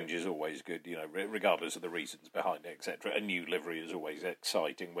 A change is always good, regardless of the reasons behind it, etc. A new livery is always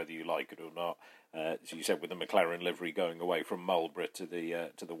exciting, whether you like it or not. As you said, with the McLaren livery going away from Marlborough to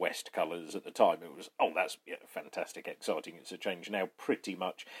the West colours at the time, it was, that's fantastic, exciting. It's a change now. Pretty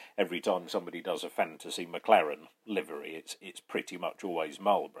much every time somebody does a fantasy McLaren livery, it's pretty much always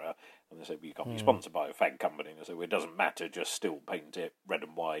Marlborough. And they say, well, you can't be sponsored by a fag company. And they say, well, it doesn't matter, just still paint it red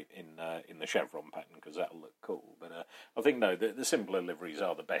and white in the chevron pattern because that'll look cool. But I think, no, the simpler liveries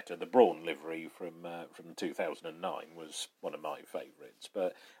are the better. The Brawn livery from 2009 was one of my favourites.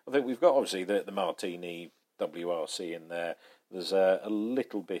 But I think we've got, obviously, the Martini WRC in there. There's a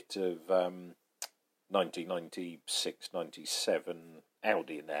little bit of 1996, 97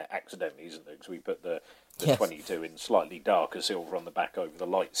 Audi in there accidentally, isn't there? Because we put the 22 in slightly darker silver on the back over the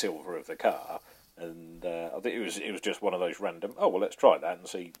light silver of the car, and I think it was just one of those random. Oh well, let's try that and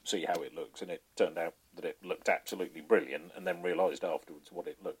see how it looks. And it turned out that it looked absolutely brilliant, and then realised afterwards what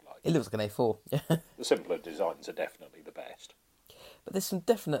it looked like. It looks like an A4. The simpler designs are definitely the best. But there's some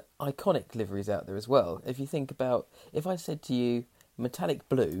definite iconic liveries out there as well. If you think about, if I said to you, metallic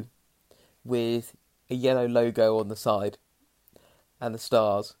blue with a yellow logo on the side and the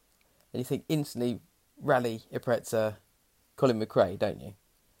stars, and you think instantly Rally Impreza, Colin McRae, don't you?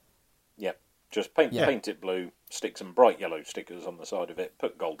 Yep. Just paint it blue, stick some bright yellow stickers on the side of it,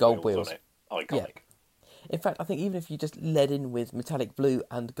 put gold wheels on it. Iconic. Yeah. In fact, I think even if you just led in with metallic blue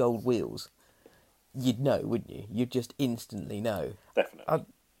and gold wheels, you'd know, wouldn't you? You'd just instantly know. Definitely.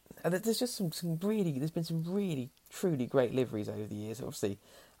 And there's just there's been some really, truly great liveries over the years. Obviously,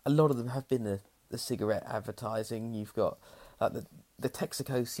 a lot of them have been the cigarette advertising. You've got the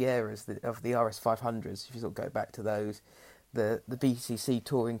Texaco Sierras of the RS500s, if you sort of go back to those. The BCC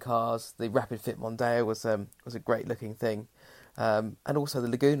touring cars, the Rapid Fit Mondeo was a great looking thing. And also the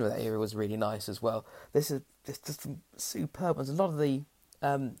Laguna of that era was really nice as well. There's just some superb ones. A lot of the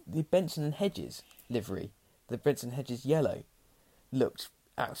Benson and Hedges livery, the Benson and Hedges yellow, looked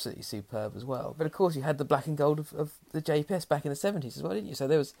absolutely superb as well. But of course you had the black and gold of the JPS back in the 70s as well, didn't you? So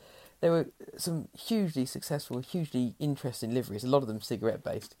there were some hugely successful, hugely interesting liveries, a lot of them cigarette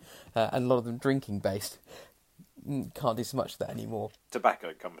based, and a lot of them drinking based. Can't do so much of that anymore.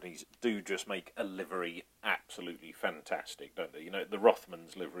 Tobacco companies do just make a livery absolutely fantastic, don't they? The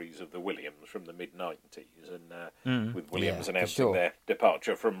Rothmans liveries of the Williams from the mid-90s, and with Williams announcing their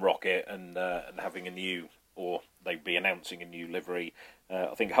departure from Rocket and having a new, or they'd be announcing a new livery.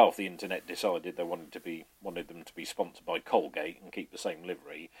 I think half the internet decided they wanted them to be sponsored by Colgate and keep the same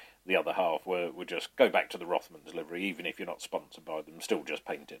livery. The other half were just go back to the Rothmans livery, even if you're not sponsored by them, still just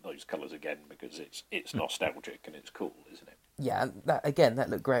paint it those colours again because it's nostalgic and it's cool, isn't it? Yeah, and that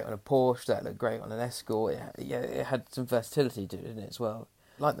looked great on a Porsche, that looked great on an Escort. It had some versatility to it, didn't it, as well?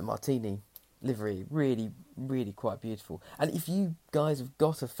 Like the Martini livery, really, really quite beautiful. And if you guys have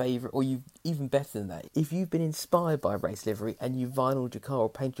got a favourite, or you've even better than that, if you've been inspired by a race livery and you vinyled your car or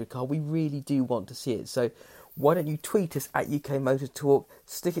painted your car, we really do want to see it. So why don't you tweet us at UK Motor Talk,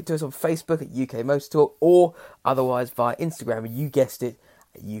 stick it to us on Facebook at UK Motor Talk, or otherwise via Instagram, you guessed it,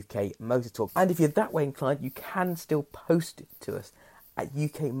 at UK Motor Talk. And if you're that way inclined, you can still post it to us at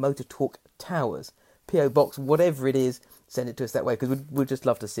UK Motor Talk Towers, PO Box, whatever it is, send it to us that way, because we'd just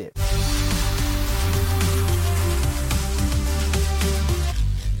love to see it.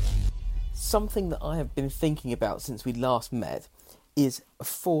 Something that I have been thinking about since we last met is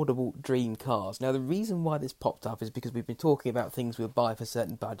affordable dream cars. Now, the reason why this popped up is because we've been talking about things we'll buy for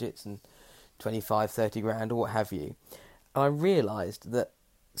certain budgets and 25, 30 grand or what have you. And I realised that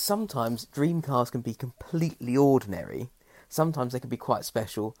sometimes dream cars can be completely ordinary. Sometimes they can be quite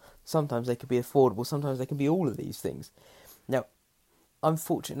special. Sometimes they can be affordable. Sometimes they can be all of these things. Now, I'm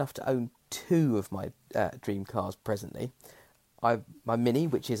fortunate enough to own two of my dream cars presently. My Mini,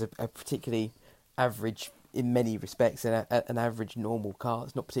 which is a particularly average in many respects, and an average normal car.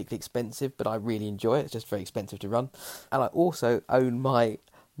 It's not particularly expensive, but I really enjoy it. It's just very expensive to run. And I also own my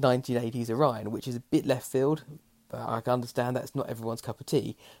 1980s Orion, which is a bit left field. I can understand that's not everyone's cup of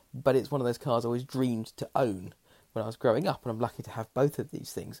tea, but it's one of those cars I always dreamed to own when I was growing up, and I'm lucky to have both of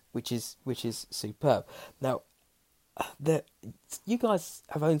these things, which is superb. Now, you guys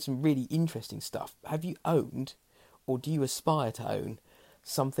have owned some really interesting stuff. Have you owned, or do you aspire to own,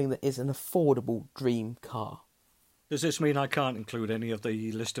 something that is an affordable dream car? Does this mean I can't include any of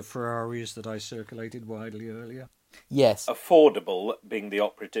the list of Ferraris that I circulated widely earlier? Yes. Affordable being the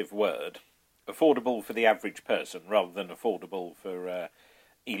operative word. Affordable for the average person rather than affordable for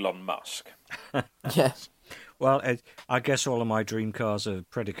Elon Musk. Yes. Well, I guess all of my dream cars are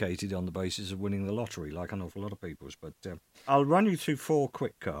predicated on the basis of winning the lottery, like an awful lot of people's. But I'll run you through 4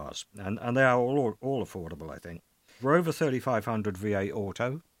 quick cars, and they are all affordable, I think. Rover 3500 V8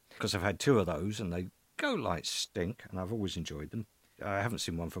 Auto, because I've had 2 of those, and they go like stink, and I've always enjoyed them. I haven't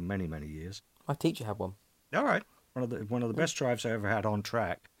seen one for many, many years. My teacher had one. All right. One of the best drives I ever had on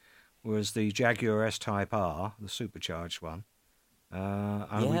track was the Jaguar S-Type R, the supercharged one.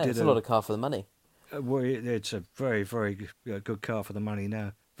 And we did it's a lot of car for the money. Well, it's a very, very good car for the money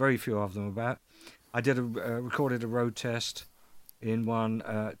now. Very few of them about. I did recorded a road test in one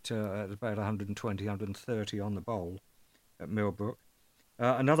at about 120, 130 on the bowl at Millbrook.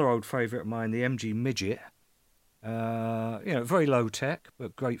 Another old favourite of mine, the MG Midget. Very low tech,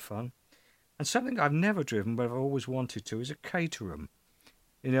 but great fun. And something I've never driven, but I've always wanted to, is a Caterham.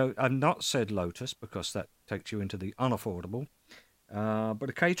 I've not said Lotus, because that takes you into the unaffordable. But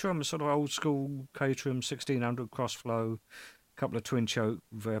a Caterham, a sort of old school Caterham, 1600 cross-flow, a couple of twin-choke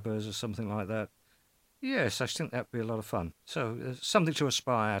Webers or something like that. Yes, I think that'd be a lot of fun. So, something to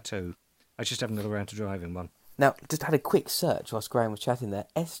aspire to. I just haven't got around to driving one. Now, just had a quick search whilst Graham was chatting there.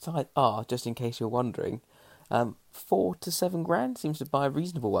 S-Type R, just in case you're wondering, 4 to 7 grand seems to buy a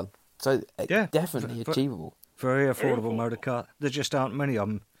reasonable one. So, definitely achievable. Very affordable motor car. There just aren't many of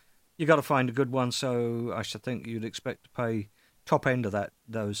them. You got to find a good one, so I should think you'd expect to pay top end of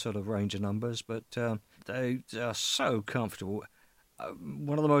those sort of range of numbers, but they are so comfortable.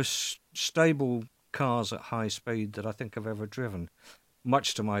 One of the most stable cars at high speed that I think I've ever driven.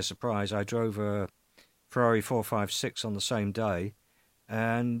 Much to my surprise, I drove a Ferrari 456 on the same day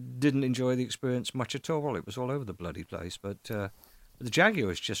and didn't enjoy the experience much at all. It was all over the bloody place, but the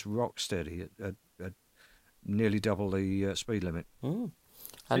Jaguar is just rock steady at nearly double the speed limit.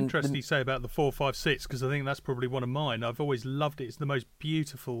 It's interesting you say about the 456, because I think that's probably one of mine. I've always loved it. It's the most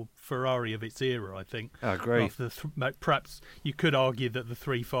beautiful Ferrari of its era, I think. I agree. Perhaps you could argue that the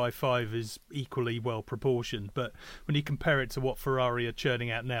 355 is equally well proportioned, but when you compare it to what Ferrari are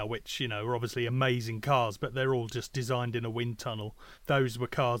churning out now, which are obviously amazing cars, but they're all just designed in a wind tunnel, those were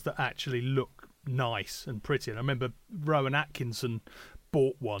cars that actually look nice and pretty. And I remember Rowan Atkinson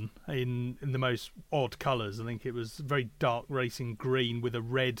bought one in the most odd colours. I think it was very dark racing green with a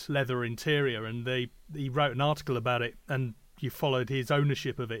red leather interior, and he wrote an article about it, and you followed his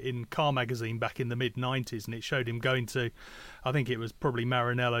ownership of it in Car Magazine back in the mid-90s, and it showed him going to, I think it was probably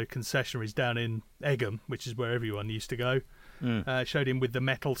Maranello concessionaries down in Egham, which is where everyone used to go. Showed him with the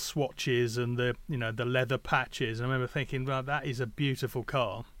metal swatches and the leather patches. I remember thinking, well, that is a beautiful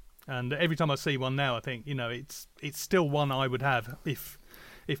car. And every time I see one now, I think, it's still one I would have if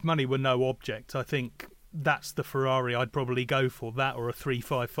money were no object. I think that's the Ferrari I'd probably go for, that or a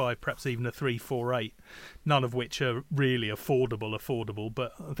 355, perhaps even a 348, none of which are really affordable,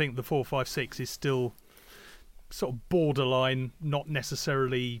 but I think the 456 is still sort of borderline, not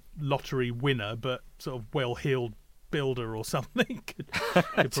necessarily lottery winner, but sort of well-heeled builder or something.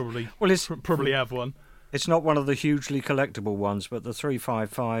 Could probably have one. It's not one of the hugely collectible ones, but the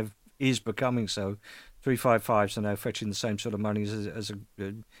 355 is becoming so. 355s are now fetching the same sort of money as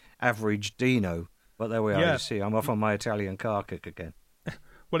an average Dino. But there we are, you see. I'm off on my Italian car kick again.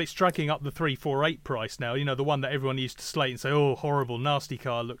 Well, it's striking up the 348 price now. The one that everyone used to slate and say, oh, horrible, nasty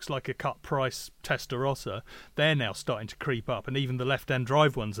car, looks like a cut price Testarossa. They're now starting to creep up, and even the left-hand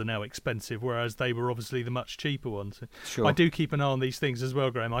drive ones are now expensive, whereas they were obviously the much cheaper ones. Sure. I do keep an eye on these things as well,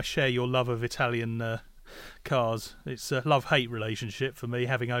 Graham. I share your love of Italian cars. It's a love-hate relationship for me,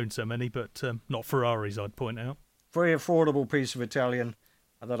 having owned so many, but not Ferraris, I'd point out. Very affordable piece of Italian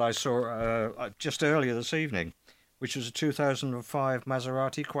that I saw just earlier this evening, which was a 2005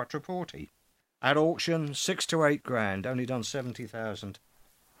 Maserati Quattroporte. At auction, 6 to 8 grand, only done 70,000.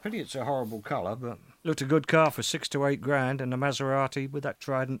 Pity it's a horrible colour, but looked a good car for 6 to 8 grand, and a Maserati with that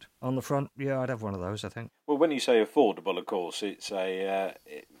trident on the front. Yeah, I'd have one of those, I think. Well, when you say affordable, of course, it's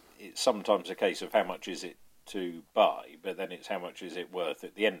it's sometimes a case of how much is it to buy, but then it's how much is it worth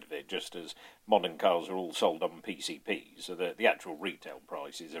at the end of it, just as modern cars are all sold on PCP, so that the actual retail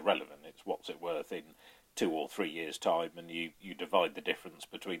price is irrelevant. It's what's it worth in 2 or 3 years' time, and you divide the difference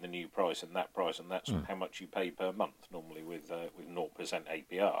between the new price, and that's how much you pay per month, normally with 0%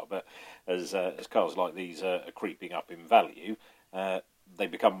 APR. But as cars like these are creeping up in value, they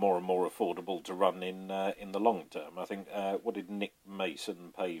become more and more affordable to run in the long term. I think, what did Nick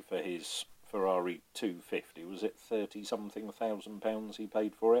Mason pay for his Ferrari 250? Was it 30-something thousand pounds he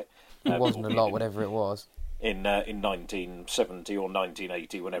paid for it? It wasn't a lot, whatever it was. in 1970 or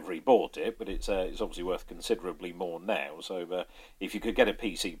 1980, whenever he bought it, but it's obviously worth considerably more now. So if you could get a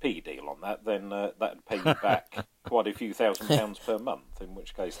PCP deal on that, then that'd pay you back quite a few £1,000s per month. In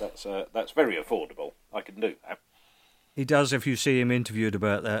which case, that's very affordable. I can do that. He does, if you see him interviewed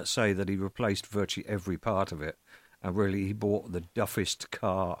about that, say that he replaced virtually every part of it, and really he bought the duffest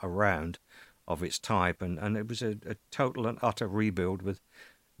car around of its type, and it was a total and utter rebuild with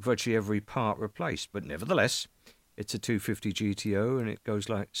virtually every part replaced. But nevertheless, it's a 250 GTO and it goes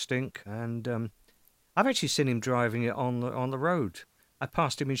like stink. And I've actually seen him driving it on the road. I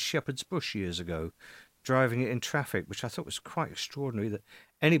passed him in Shepherd's Bush years ago, driving it in traffic, which I thought was quite extraordinary that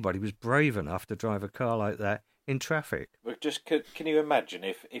anybody was brave enough to drive a car like that in traffic. But just can you imagine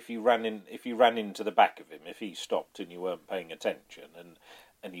if you ran into the back of him, if he stopped and you weren't paying attention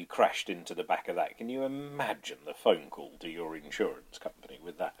and you crashed into the back of that? Can you imagine the phone call to your insurance company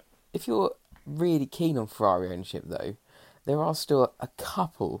with that? If you're really keen on Ferrari ownership, though, there are still a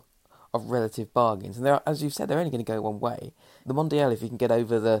couple of relative bargains, and as you've said, they're only going to go one way. The Mondial, if you can get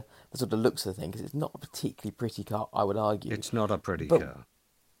over the sort of looks of the thing, because it's not a particularly pretty car, I would argue. It's not a pretty but car.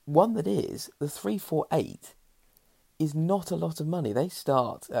 One that is, the 348, is not a lot of money. They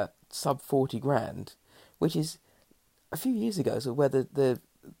start at sub 40 grand, which is a few years ago, so where the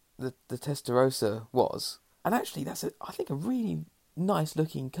Testarossa was. And actually, that's I think a really nice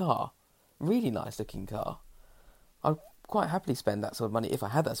looking car. Really nice looking car. I'd quite happily spend that sort of money, if I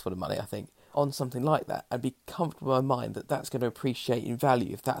had that sort of money, I think, on something like that, and be comfortable in my mind that that's going to appreciate in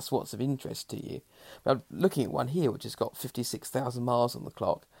value if that's what's of interest to you. But I'm looking at one here which has got 56,000 miles on the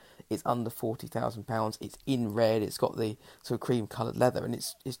clock. It's under £40,000. It's in red. It's got the sort of cream coloured leather, and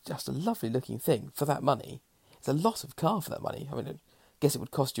it's just a lovely looking thing for that money. It's a lot of car for that money. I mean, I guess it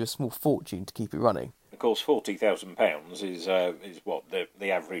would cost you a small fortune to keep it running. Of course, £40,000 is what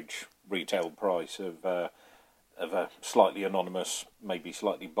the average retail price of a slightly anonymous, maybe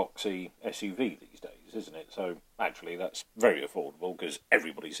slightly boxy SUV these days, isn't it? So actually, that's very affordable because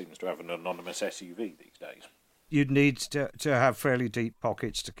everybody seems to have an anonymous SUV these days. You'd need to have fairly deep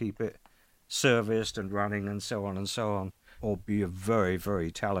pockets to keep it serviced and running and so on, or be a very,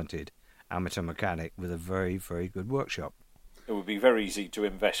 very talented amateur mechanic with a very, very good workshop. It would be very easy to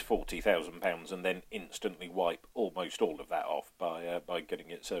invest £40,000 and then instantly wipe almost all of that off by getting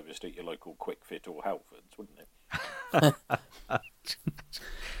it serviced at your local Quick Fit or Halfords, wouldn't it?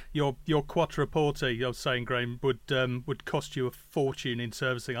 Your Quattroporte, you're saying, Graham, would cost you a fortune in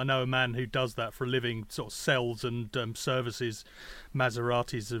servicing. I know a man who does that for a living, sort of sells and services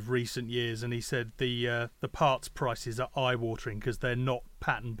Maseratis of recent years, and he said the parts prices are eye-watering because they're not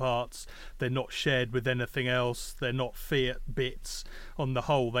pattern parts, they're not shared with anything else, they're not Fiat bits. On the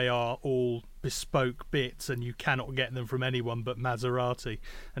whole, they are all bespoke bits, and you cannot get them from anyone but Maserati.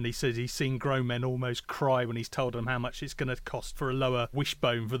 And he says he's seen grown men almost cry when he's told them how much it's going to cost for a lower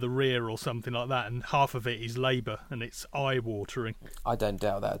wishbone for the rear or something like that, and half of it is labour, and it's eye-watering. I don't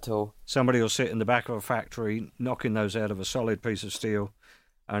doubt that at all. Somebody will sit in the back of a factory knocking those out of a solid piece of steel,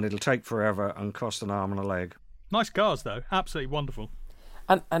 and it'll take forever and cost an arm and a leg. Nice cars, though. Absolutely wonderful.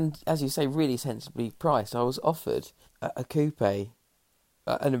 And as you say, really sensibly priced. I was offered a coupe,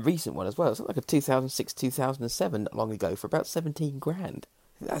 and a recent one as well. It's like a 2006, 2007 not long ago for about 17 grand.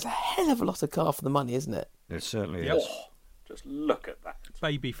 That's a hell of a lot of car for the money, isn't it? It certainly Yep. is. Oh, just look at that.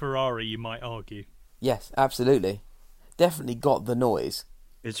 Baby Ferrari, you might argue. Yes, absolutely. Definitely got the noise.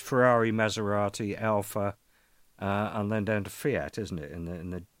 It's Ferrari, Maserati, Alfa, and then down to Fiat, isn't it,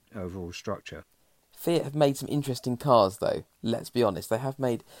 in the overall structure? Fiat have made some interesting cars, though. Let's be honest. They've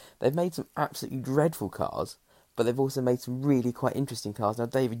made some absolutely dreadful cars, but they've also made some really quite interesting cars. Now,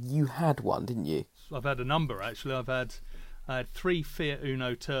 David, you had one, didn't you? I've had a number, actually. I had 3 Fiat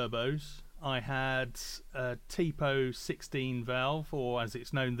Uno turbos. I had a Tipo 16 valve, or as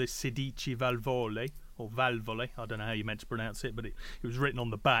it's known, the Sedici Valvole, or Valvole. I don't know how you meant to pronounce it, but it was written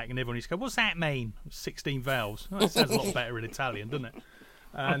on the back, and everyone used to go, "What's that mean?" 16 valves. Well, that sounds a lot better in Italian, doesn't it?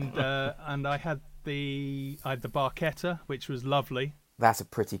 And I had the Barchetta, which was lovely. That's a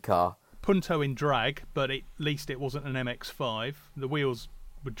pretty car. Punto in drag, but at least it wasn't an MX-5. The wheels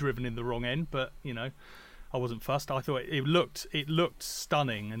were driven in the wrong end, but you know, I wasn't fussed. I thought it looked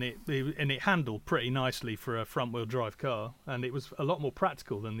stunning, and it handled pretty nicely for a front-wheel drive car, and it was a lot more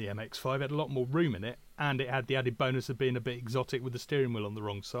practical than the MX-5. It had a lot more room in it, and it had the added bonus of being a bit exotic with the steering wheel on the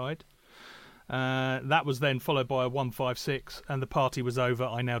wrong side. That was then followed by a 156, and the party was over.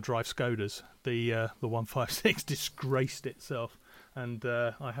 I now drive Skodas. The 156 disgraced itself, and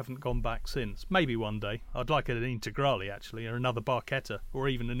I haven't gone back since. Maybe one day. I'd like an Integrale, actually, or another Barchetta, or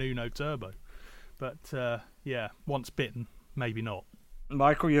even an Uno Turbo. But, yeah, once bitten, maybe not.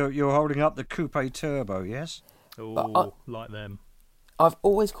 Michael, you're holding up the Coupe Turbo, yes? Oh, like them. I've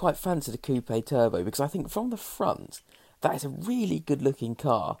always quite fancied a Coupe Turbo because I think from the front, that is a really good-looking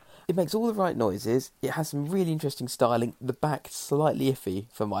car. It makes all the right noises. It has some really interesting styling. The back slightly iffy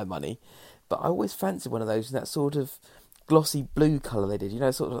for my money, but I always fancied one of those in that sort of glossy blue colour they did. You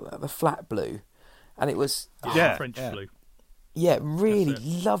know, sort of the flat blue, and it was French blue. Yeah, really That's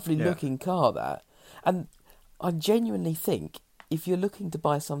it. lovely-looking car that, and I genuinely think if you're looking to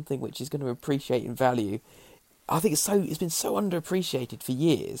buy something which is going to appreciate in value, I think it's been so underappreciated for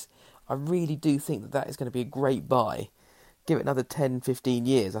years. I really do think that is going to be a great buy. Give it another 10, 15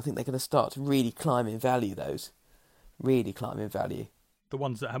 years, I think they're going to start to really climb in value, those. Really climb in value. The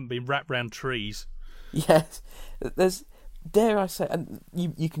ones that haven't been wrapped round trees. Yes. There's, dare I say, and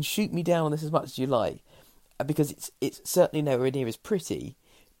you can shoot me down on this as much as you like, because it's certainly nowhere near as pretty,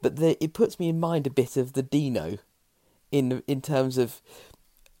 but it puts me in mind a bit of the Dino in terms of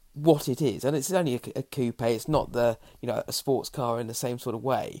what it is. And it's only a coupe, it's not a sports car in the same sort of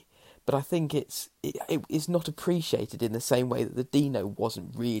way. But I think it's not appreciated in the same way that the Dino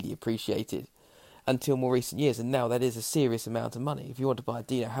wasn't really appreciated until more recent years, and now that is a serious amount of money. If you want to buy a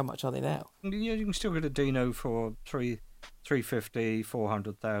Dino, how much are they now? Yeah, you can still get a Dino for 350,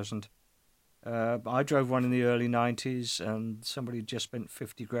 400,000. I drove one in the early 90s, and somebody had just spent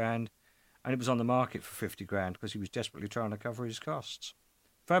 50 grand, and it was on the market for 50 grand because he was desperately trying to cover his costs.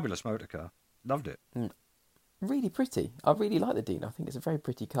 Fabulous motor car. Loved it. Really pretty. I really like the Dino. I think it's a very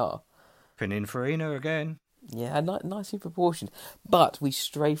pretty car. Pininfarina again. Yeah, nicely proportioned. But we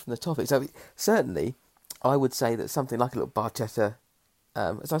stray from the topic. So certainly, I would say that something like a little Barchetta,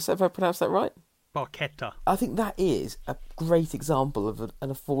 as I said, if I pronounced that right? Barchetta. I think that is a great example of an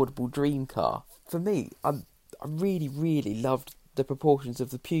affordable dream car. For me, I really, really loved the proportions of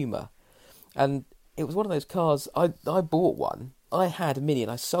the Puma. And it was one of those cars, I bought one. I had a Mini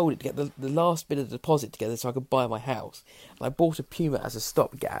and I sold it to get the last bit of the deposit together so I could buy my house. And I bought a Puma as a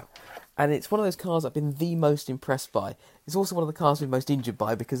stopgap. And it's one of those cars I've been the most impressed by. It's also one of the cars I've been most injured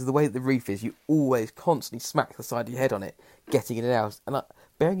by because of the way that the roof is. You always constantly smack the side of your head on it, getting in and out. And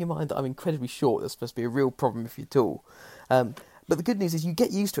bearing in mind that I'm incredibly short, that's supposed to be a real problem if you're tall. But the good news is you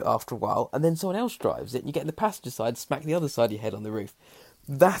get used to it after a while, and then someone else drives it, and you get in the passenger side, smack the other side of your head on the roof.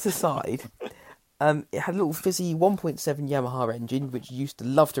 That aside, it had a little fizzy 1.7 Yamaha engine, which used to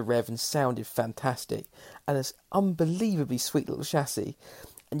love to rev and sounded fantastic, and this unbelievably sweet little chassis.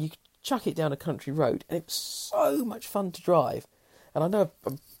 And you could chuck it down a country road, and it was so much fun to drive. And I know,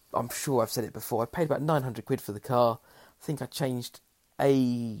 I'm sure I've said it before, I paid about 900 quid for the car. I think I changed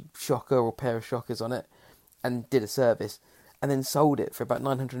a shocker or pair of shockers on it, and did a service, and then sold it for about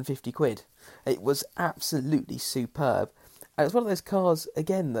 950 quid. It was absolutely superb. And it's one of those cars,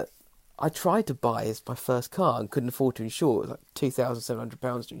 again, that I tried to buy as my first car and couldn't afford to insure. It was like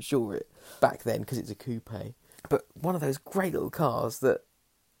 £2,700 to insure it back then because it's a coupe. But one of those great little cars that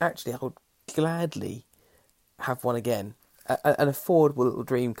actually I would gladly have one again. An affordable little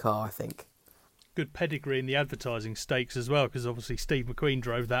dream car, I think. Good pedigree in the advertising stakes as well, because obviously Steve McQueen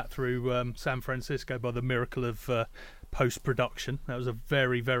drove that through San Francisco by the miracle of post-production. That was a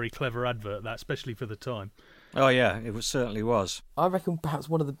very, very clever advert, that, especially for the time. Oh, yeah, it certainly was. I reckon perhaps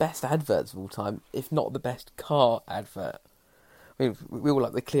one of the best adverts of all time, if not the best car advert. I mean, we all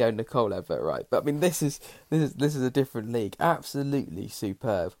like the Cleo Nicole advert, right? But I mean, this is a different league. Absolutely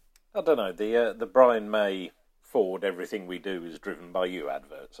superb. I don't know, the Brian May Ford Everything We Do is Driven by You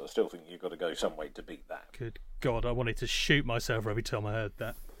adverts. I still think you've got to go some way to beat that. Good God, I wanted to shoot myself every time I heard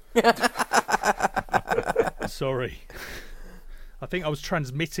that. Sorry. I think I was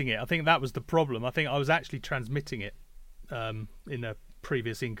transmitting it. I think that was the problem. I think I was actually transmitting it in a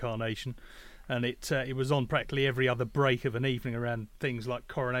previous incarnation, and it was on practically every other break of an evening around things like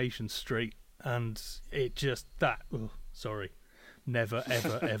Coronation Street, and it just sorry, never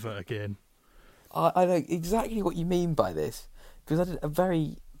ever ever again. I know exactly what you mean by this, because I did a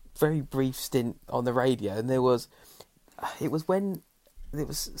very, very brief stint on the radio, and it was when it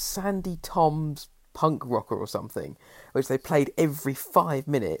was Sandy Tom's Punk Rocker or something, which they played every 5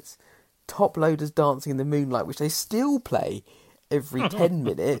 minutes, Top Loaders Dancing in the Moonlight, which they still play every 10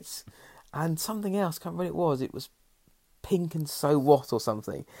 minutes, and something else, I can't remember what it was Pink and So What or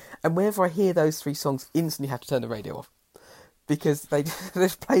something. And whenever I hear those three songs, instantly have to turn the radio off, because they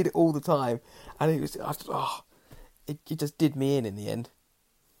just played it all the time, and it was it just did me in the end.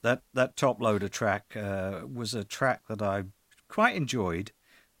 That Top Loader track was a track that I quite enjoyed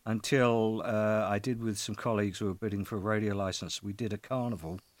until I did with some colleagues who were bidding for a radio license. We did a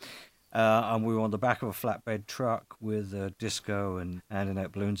carnival, and we were on the back of a flatbed truck with disco and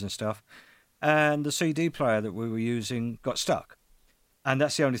Antoinette balloons and stuff, and the CD player that we were using got stuck. and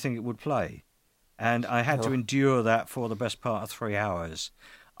that's the only thing it would play. And I had to endure that for the best part of 3 hours.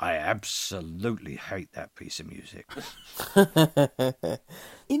 I absolutely hate that piece of music.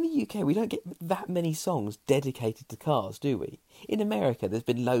 In the UK, we don't get that many songs dedicated to cars, do we? In America, there's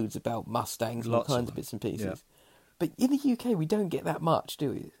been loads about Mustangs and all kinds of bits and pieces. Yeah. But in the UK, we don't get that much,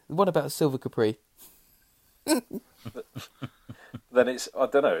 do we? What about Silver Capri? Then it's, I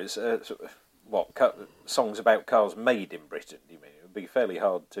don't know, it's songs about cars made in Britain, do you mean? It would be fairly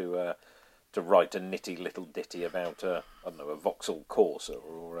hard to write a nitty little ditty about, I don't know, a Vauxhall Corsa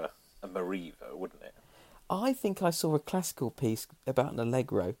or a Mariva, wouldn't it? I think I saw a classical piece about an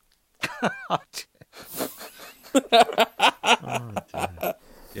Allegro. Oh, dear.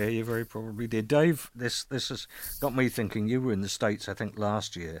 Yeah, you very probably did. Dave, this has got me thinking. You were in the States, I think,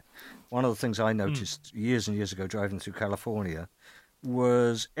 last year. One of the things I noticed years and years ago driving through California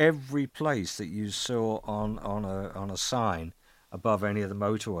was every place that you saw on a sign above any of the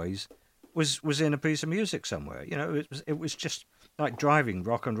motorways was in a piece of music somewhere. You know, it was just like driving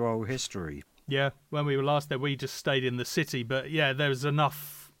rock and roll history. Yeah, when we were last there, we just stayed in the city. But yeah, there was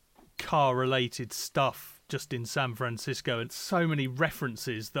enough car-related stuff just in San Francisco, and so many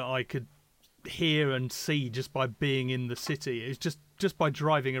references that I could hear and see just by being in the city. It's just by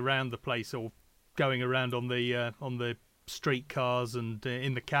driving around the place or going around on the streetcars and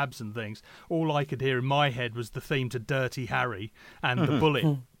in the cabs and things. All I could hear in my head was the theme to Dirty Harry and the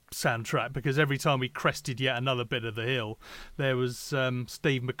Bullet soundtrack, because every time we crested yet another bit of the hill, there was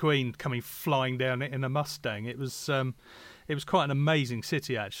Steve McQueen coming flying down it in a Mustang. It was quite an amazing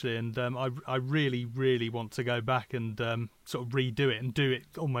city, actually, and I really, really want to go back and sort of redo it and do it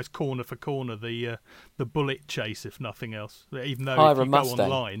almost corner for corner, the Bullet chase, if nothing else. Even though if you go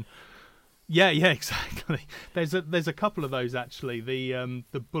online, yeah, exactly. There's a couple of those actually. The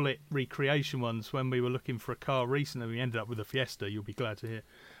Bullet recreation ones. When we were looking for a car recently, we ended up with a Fiesta. You'll be glad to hear.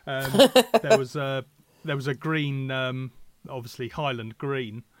 There was a green, obviously Highland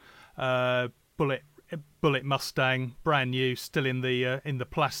green, Bullet Mustang, brand new, still in the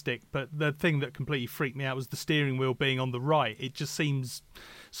plastic. But the thing that completely freaked me out was the steering wheel being on the right. It just seems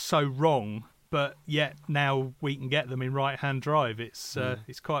so wrong, but yet now we can get them in right-hand drive. It's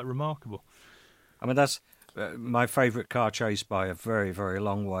quite remarkable. I mean, that's my favourite car chase by a very, very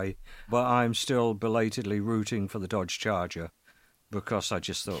long way. But I'm still belatedly rooting for the Dodge Charger because I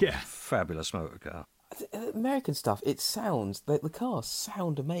just thought, fabulous motor car. American stuff, it sounds, the cars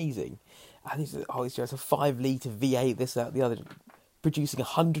sound amazing. And it's just a 5-litre V8, this, that, the other, producing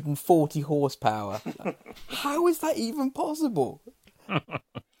 140 horsepower. How is that even possible?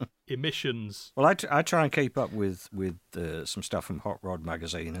 Emissions. Well, I try and keep up with some stuff from Hot Rod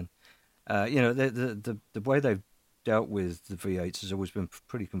magazine, and the way they've dealt with the V8s has always been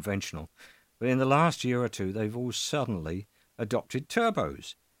pretty conventional. But in the last year or two, they've all suddenly adopted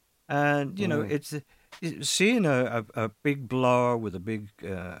turbos, and it's seeing a big blower with a big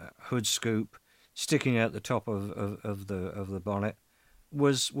hood scoop sticking out the top of the bonnet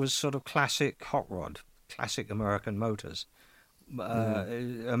was sort of classic hot rod, classic American motors.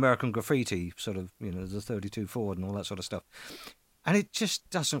 American graffiti, sort of, the 32 Ford and all that sort of stuff. And it just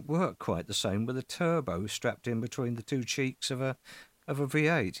doesn't work quite the same with a turbo strapped in between the two cheeks of a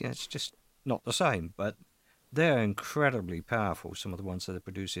V8. It's just not the same, but they're incredibly powerful, some of the ones that they're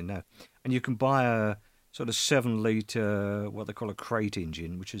producing now. And you can buy a sort of 7-litre, what they call a crate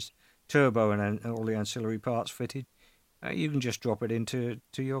engine, which is turbo and all the ancillary parts fitted. You can just drop it into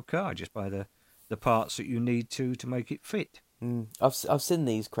your car, just buy the parts that you need to make it fit. I've seen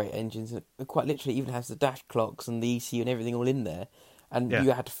these crate engines, and it quite literally even has the dash clocks and the ECU and everything all in there, and you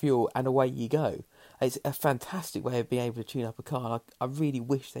add fuel and away you go. It's a fantastic way of being able to tune up a car. I really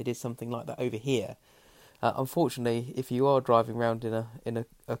wish they did something like that over here. Unfortunately, if you are driving around in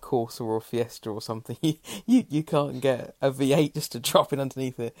a Corsa or a Fiesta or something, you can't get a V8 just to drop in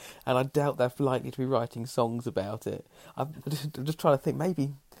underneath it, and I doubt they're likely to be writing songs about it. I'm just trying to think,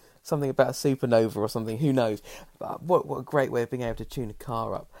 maybe something about a supernova or something, who knows. But what a great way of being able to tune a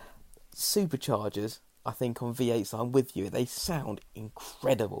car up. Superchargers, I think, on V8s, I'm with you, they sound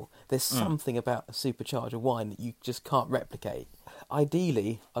incredible. There's something about a supercharger whine that you just can't replicate.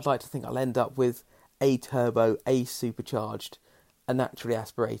 Ideally, I'd like to think I'll end up with a turbo, a supercharged, a naturally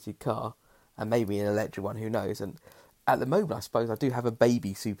aspirated car, and maybe an electric one, who knows. And at the moment, I suppose I do have a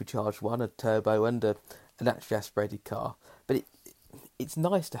baby supercharged one, a turbo and a naturally aspirated car. But it's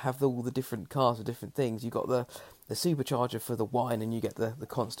nice to have all the different cars with different things. You've got the supercharger for the whine, and you get the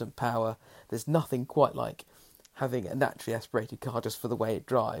constant power. There's nothing quite like having a naturally aspirated car just for the way it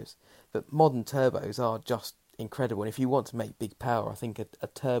drives. But modern turbos are just incredible. And if you want to make big power, I think a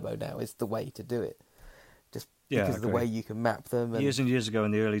turbo now is the way to do it. Just Yeah, because of the way you can map them. And... Years and years ago,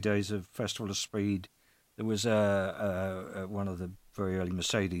 in the early days of Festival of Speed, there was one of the very early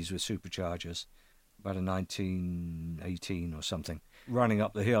Mercedes with superchargers, about a 1918 or something, running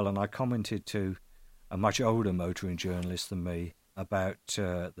up the hill, and I commented to a much older motoring journalist than me about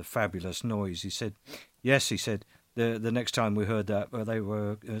the fabulous noise. He said, yes, he said, the next time we heard that, well, they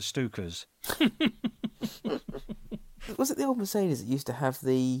were Stukas. Was it the old Mercedes that used to have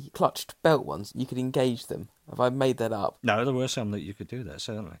the clutched belt ones? You could engage them. Have I made that up? No, there were some that you could do that,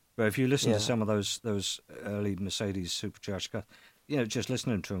 certainly. But if you listen to some of those early Mercedes supercharged cars, just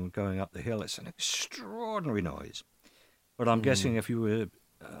listening to them going up the hill, it's an extraordinary noise. But I'm guessing if you were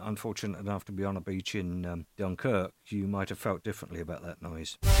unfortunate enough to be on a beach in Dunkirk, you might have felt differently about that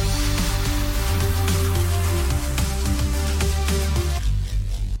noise.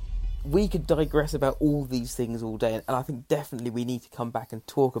 We could digress about all these things all day, and I think definitely we need to come back and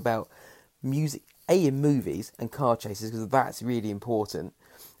talk about music, in movies and car chases, because that's really important.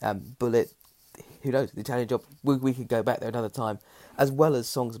 Bullet, who knows, The Italian Job, we could go back there another time, as well as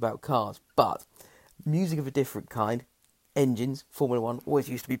songs about cars. But music of a different kind, engines, Formula One, always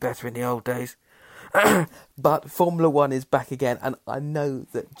used to be better in the old days. But Formula One is back again, and I know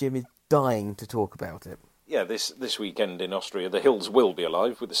that Jim is dying to talk about it. Yeah, this weekend in Austria, the hills will be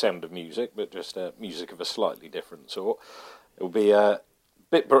alive with the sound of music, but just music of a slightly different sort. It will be a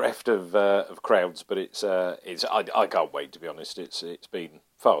bit bereft of crowds, but it's I can't wait, to be honest. It's been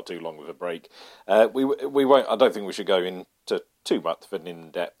far too long of a break. We won't. I don't think we should go into too much of an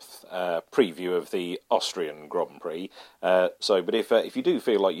in-depth preview of the Austrian Grand Prix. But if you do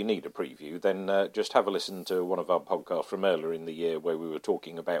feel like you need a preview, then just have a listen to one of our podcasts from earlier in the year where we were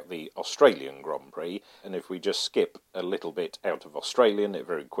talking about the Australian Grand Prix. And if we just skip a little bit out of Australian, it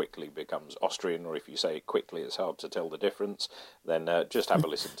very quickly becomes Austrian. Or if you say it quickly, it's hard to tell the difference. Then just have a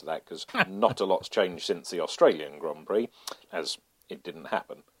listen to that, because not a lot's changed since the Australian Grand Prix, as it didn't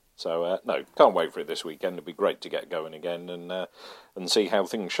happen. So, no, can't wait for it this weekend. It'll be great to get going again and see how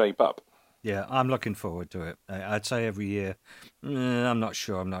things shape up. Yeah, I'm looking forward to it. I'd say every year, I'm not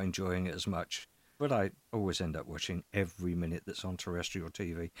sure, I'm not enjoying it as much. But I always end up watching every minute that's on terrestrial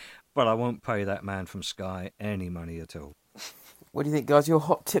TV. But I won't pay that man from Sky any money at all. What do you think, guys? Your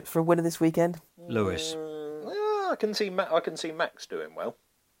hot tips for a winner this weekend? Lewis. I can see Max doing well.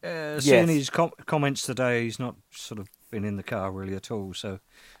 Seeing his comments today, he's not sort of been in the car really at all, so...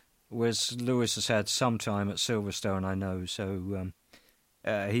 Whereas Lewis has had some time at Silverstone, I know, so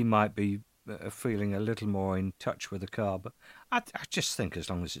he might be feeling a little more in touch with the car. But I just think as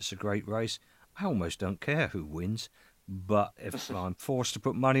long as it's a great race, I almost don't care who wins. But if I'm forced to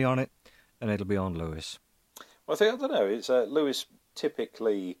put money on it, then it'll be on Lewis. Well, I don't know. It's Lewis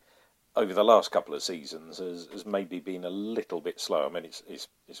typically, over the last couple of seasons, has maybe been a little bit slow. I mean,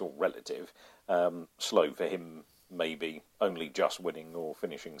 it's all relative. Slow for him, maybe only just winning or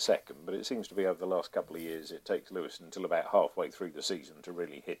finishing second, but it seems to be over the last couple of years it takes Lewis until about halfway through the season to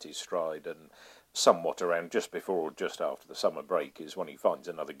really hit his stride, and somewhat around just before or just after the summer break is when he finds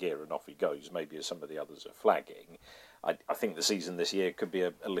another gear and off he goes, maybe as some of the others are flagging. I think the season this year could be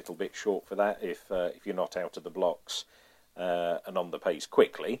a little bit short for that if you're not out of the blocks and on the pace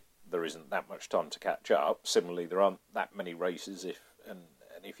quickly. There isn't that much time to catch up. Similarly, there aren't that many races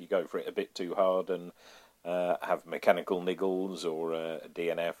if you go for it a bit too hard and have mechanical niggles or a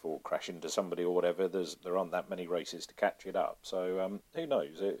DNF or crash into somebody or whatever, there aren't that many races to catch it up. So who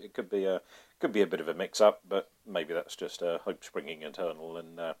knows? It could be a bit of a mix-up, but maybe that's just hope springing eternal,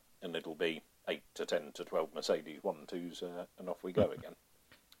 and it'll be 8 to 10 to 12 Mercedes 1-2s, and off we go again.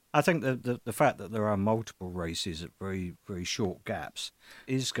 I think the fact that there are multiple races at very, very short gaps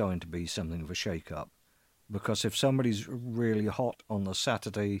is going to be something of a shake-up, because if somebody's really hot on the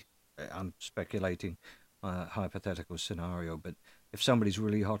Saturday, I'm speculating, hypothetical scenario, but if somebody's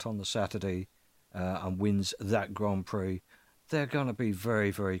really hot on the Saturday and wins that Grand Prix, they're going to be very,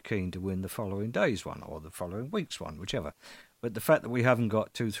 very keen to win the following day's one or the following week's one, whichever. But the fact that we haven't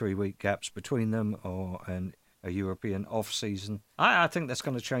got 2-3 week gaps between them or a European off-season, I think that's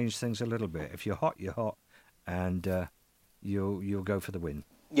going to change things a little bit. If you're hot, you're hot, and you'll go for the win.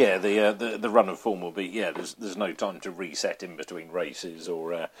 Yeah, the run of form will be, there's no time to reset in between races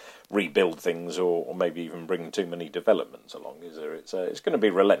or rebuild things or maybe even bring too many developments along, is there? It's going to be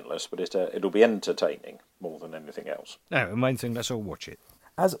relentless, but it'll be entertaining more than anything else. No, the main thing, let's all watch it.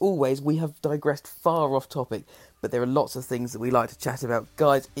 As always, we have digressed far off topic, but there are lots of things that we like to chat about.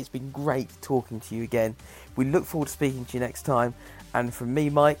 Guys, it's been great talking to you again. We look forward to speaking to you next time. And from me,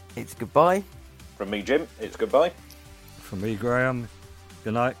 Mike, it's goodbye. From me, Jim, it's goodbye. From me, Graham,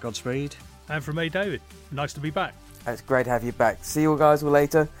 good night, Godspeed. And from me, David, nice to be back. It's great to have you back. See you guys all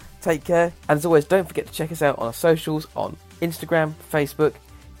later. take care, and as always, don't forget to check us out on our socials on Instagram, Facebook,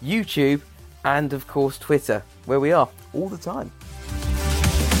 YouTube, and of course Twitter, where we are all the time.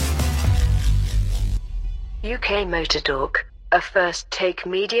 UK Motor Talk, a First Take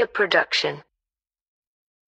Media production.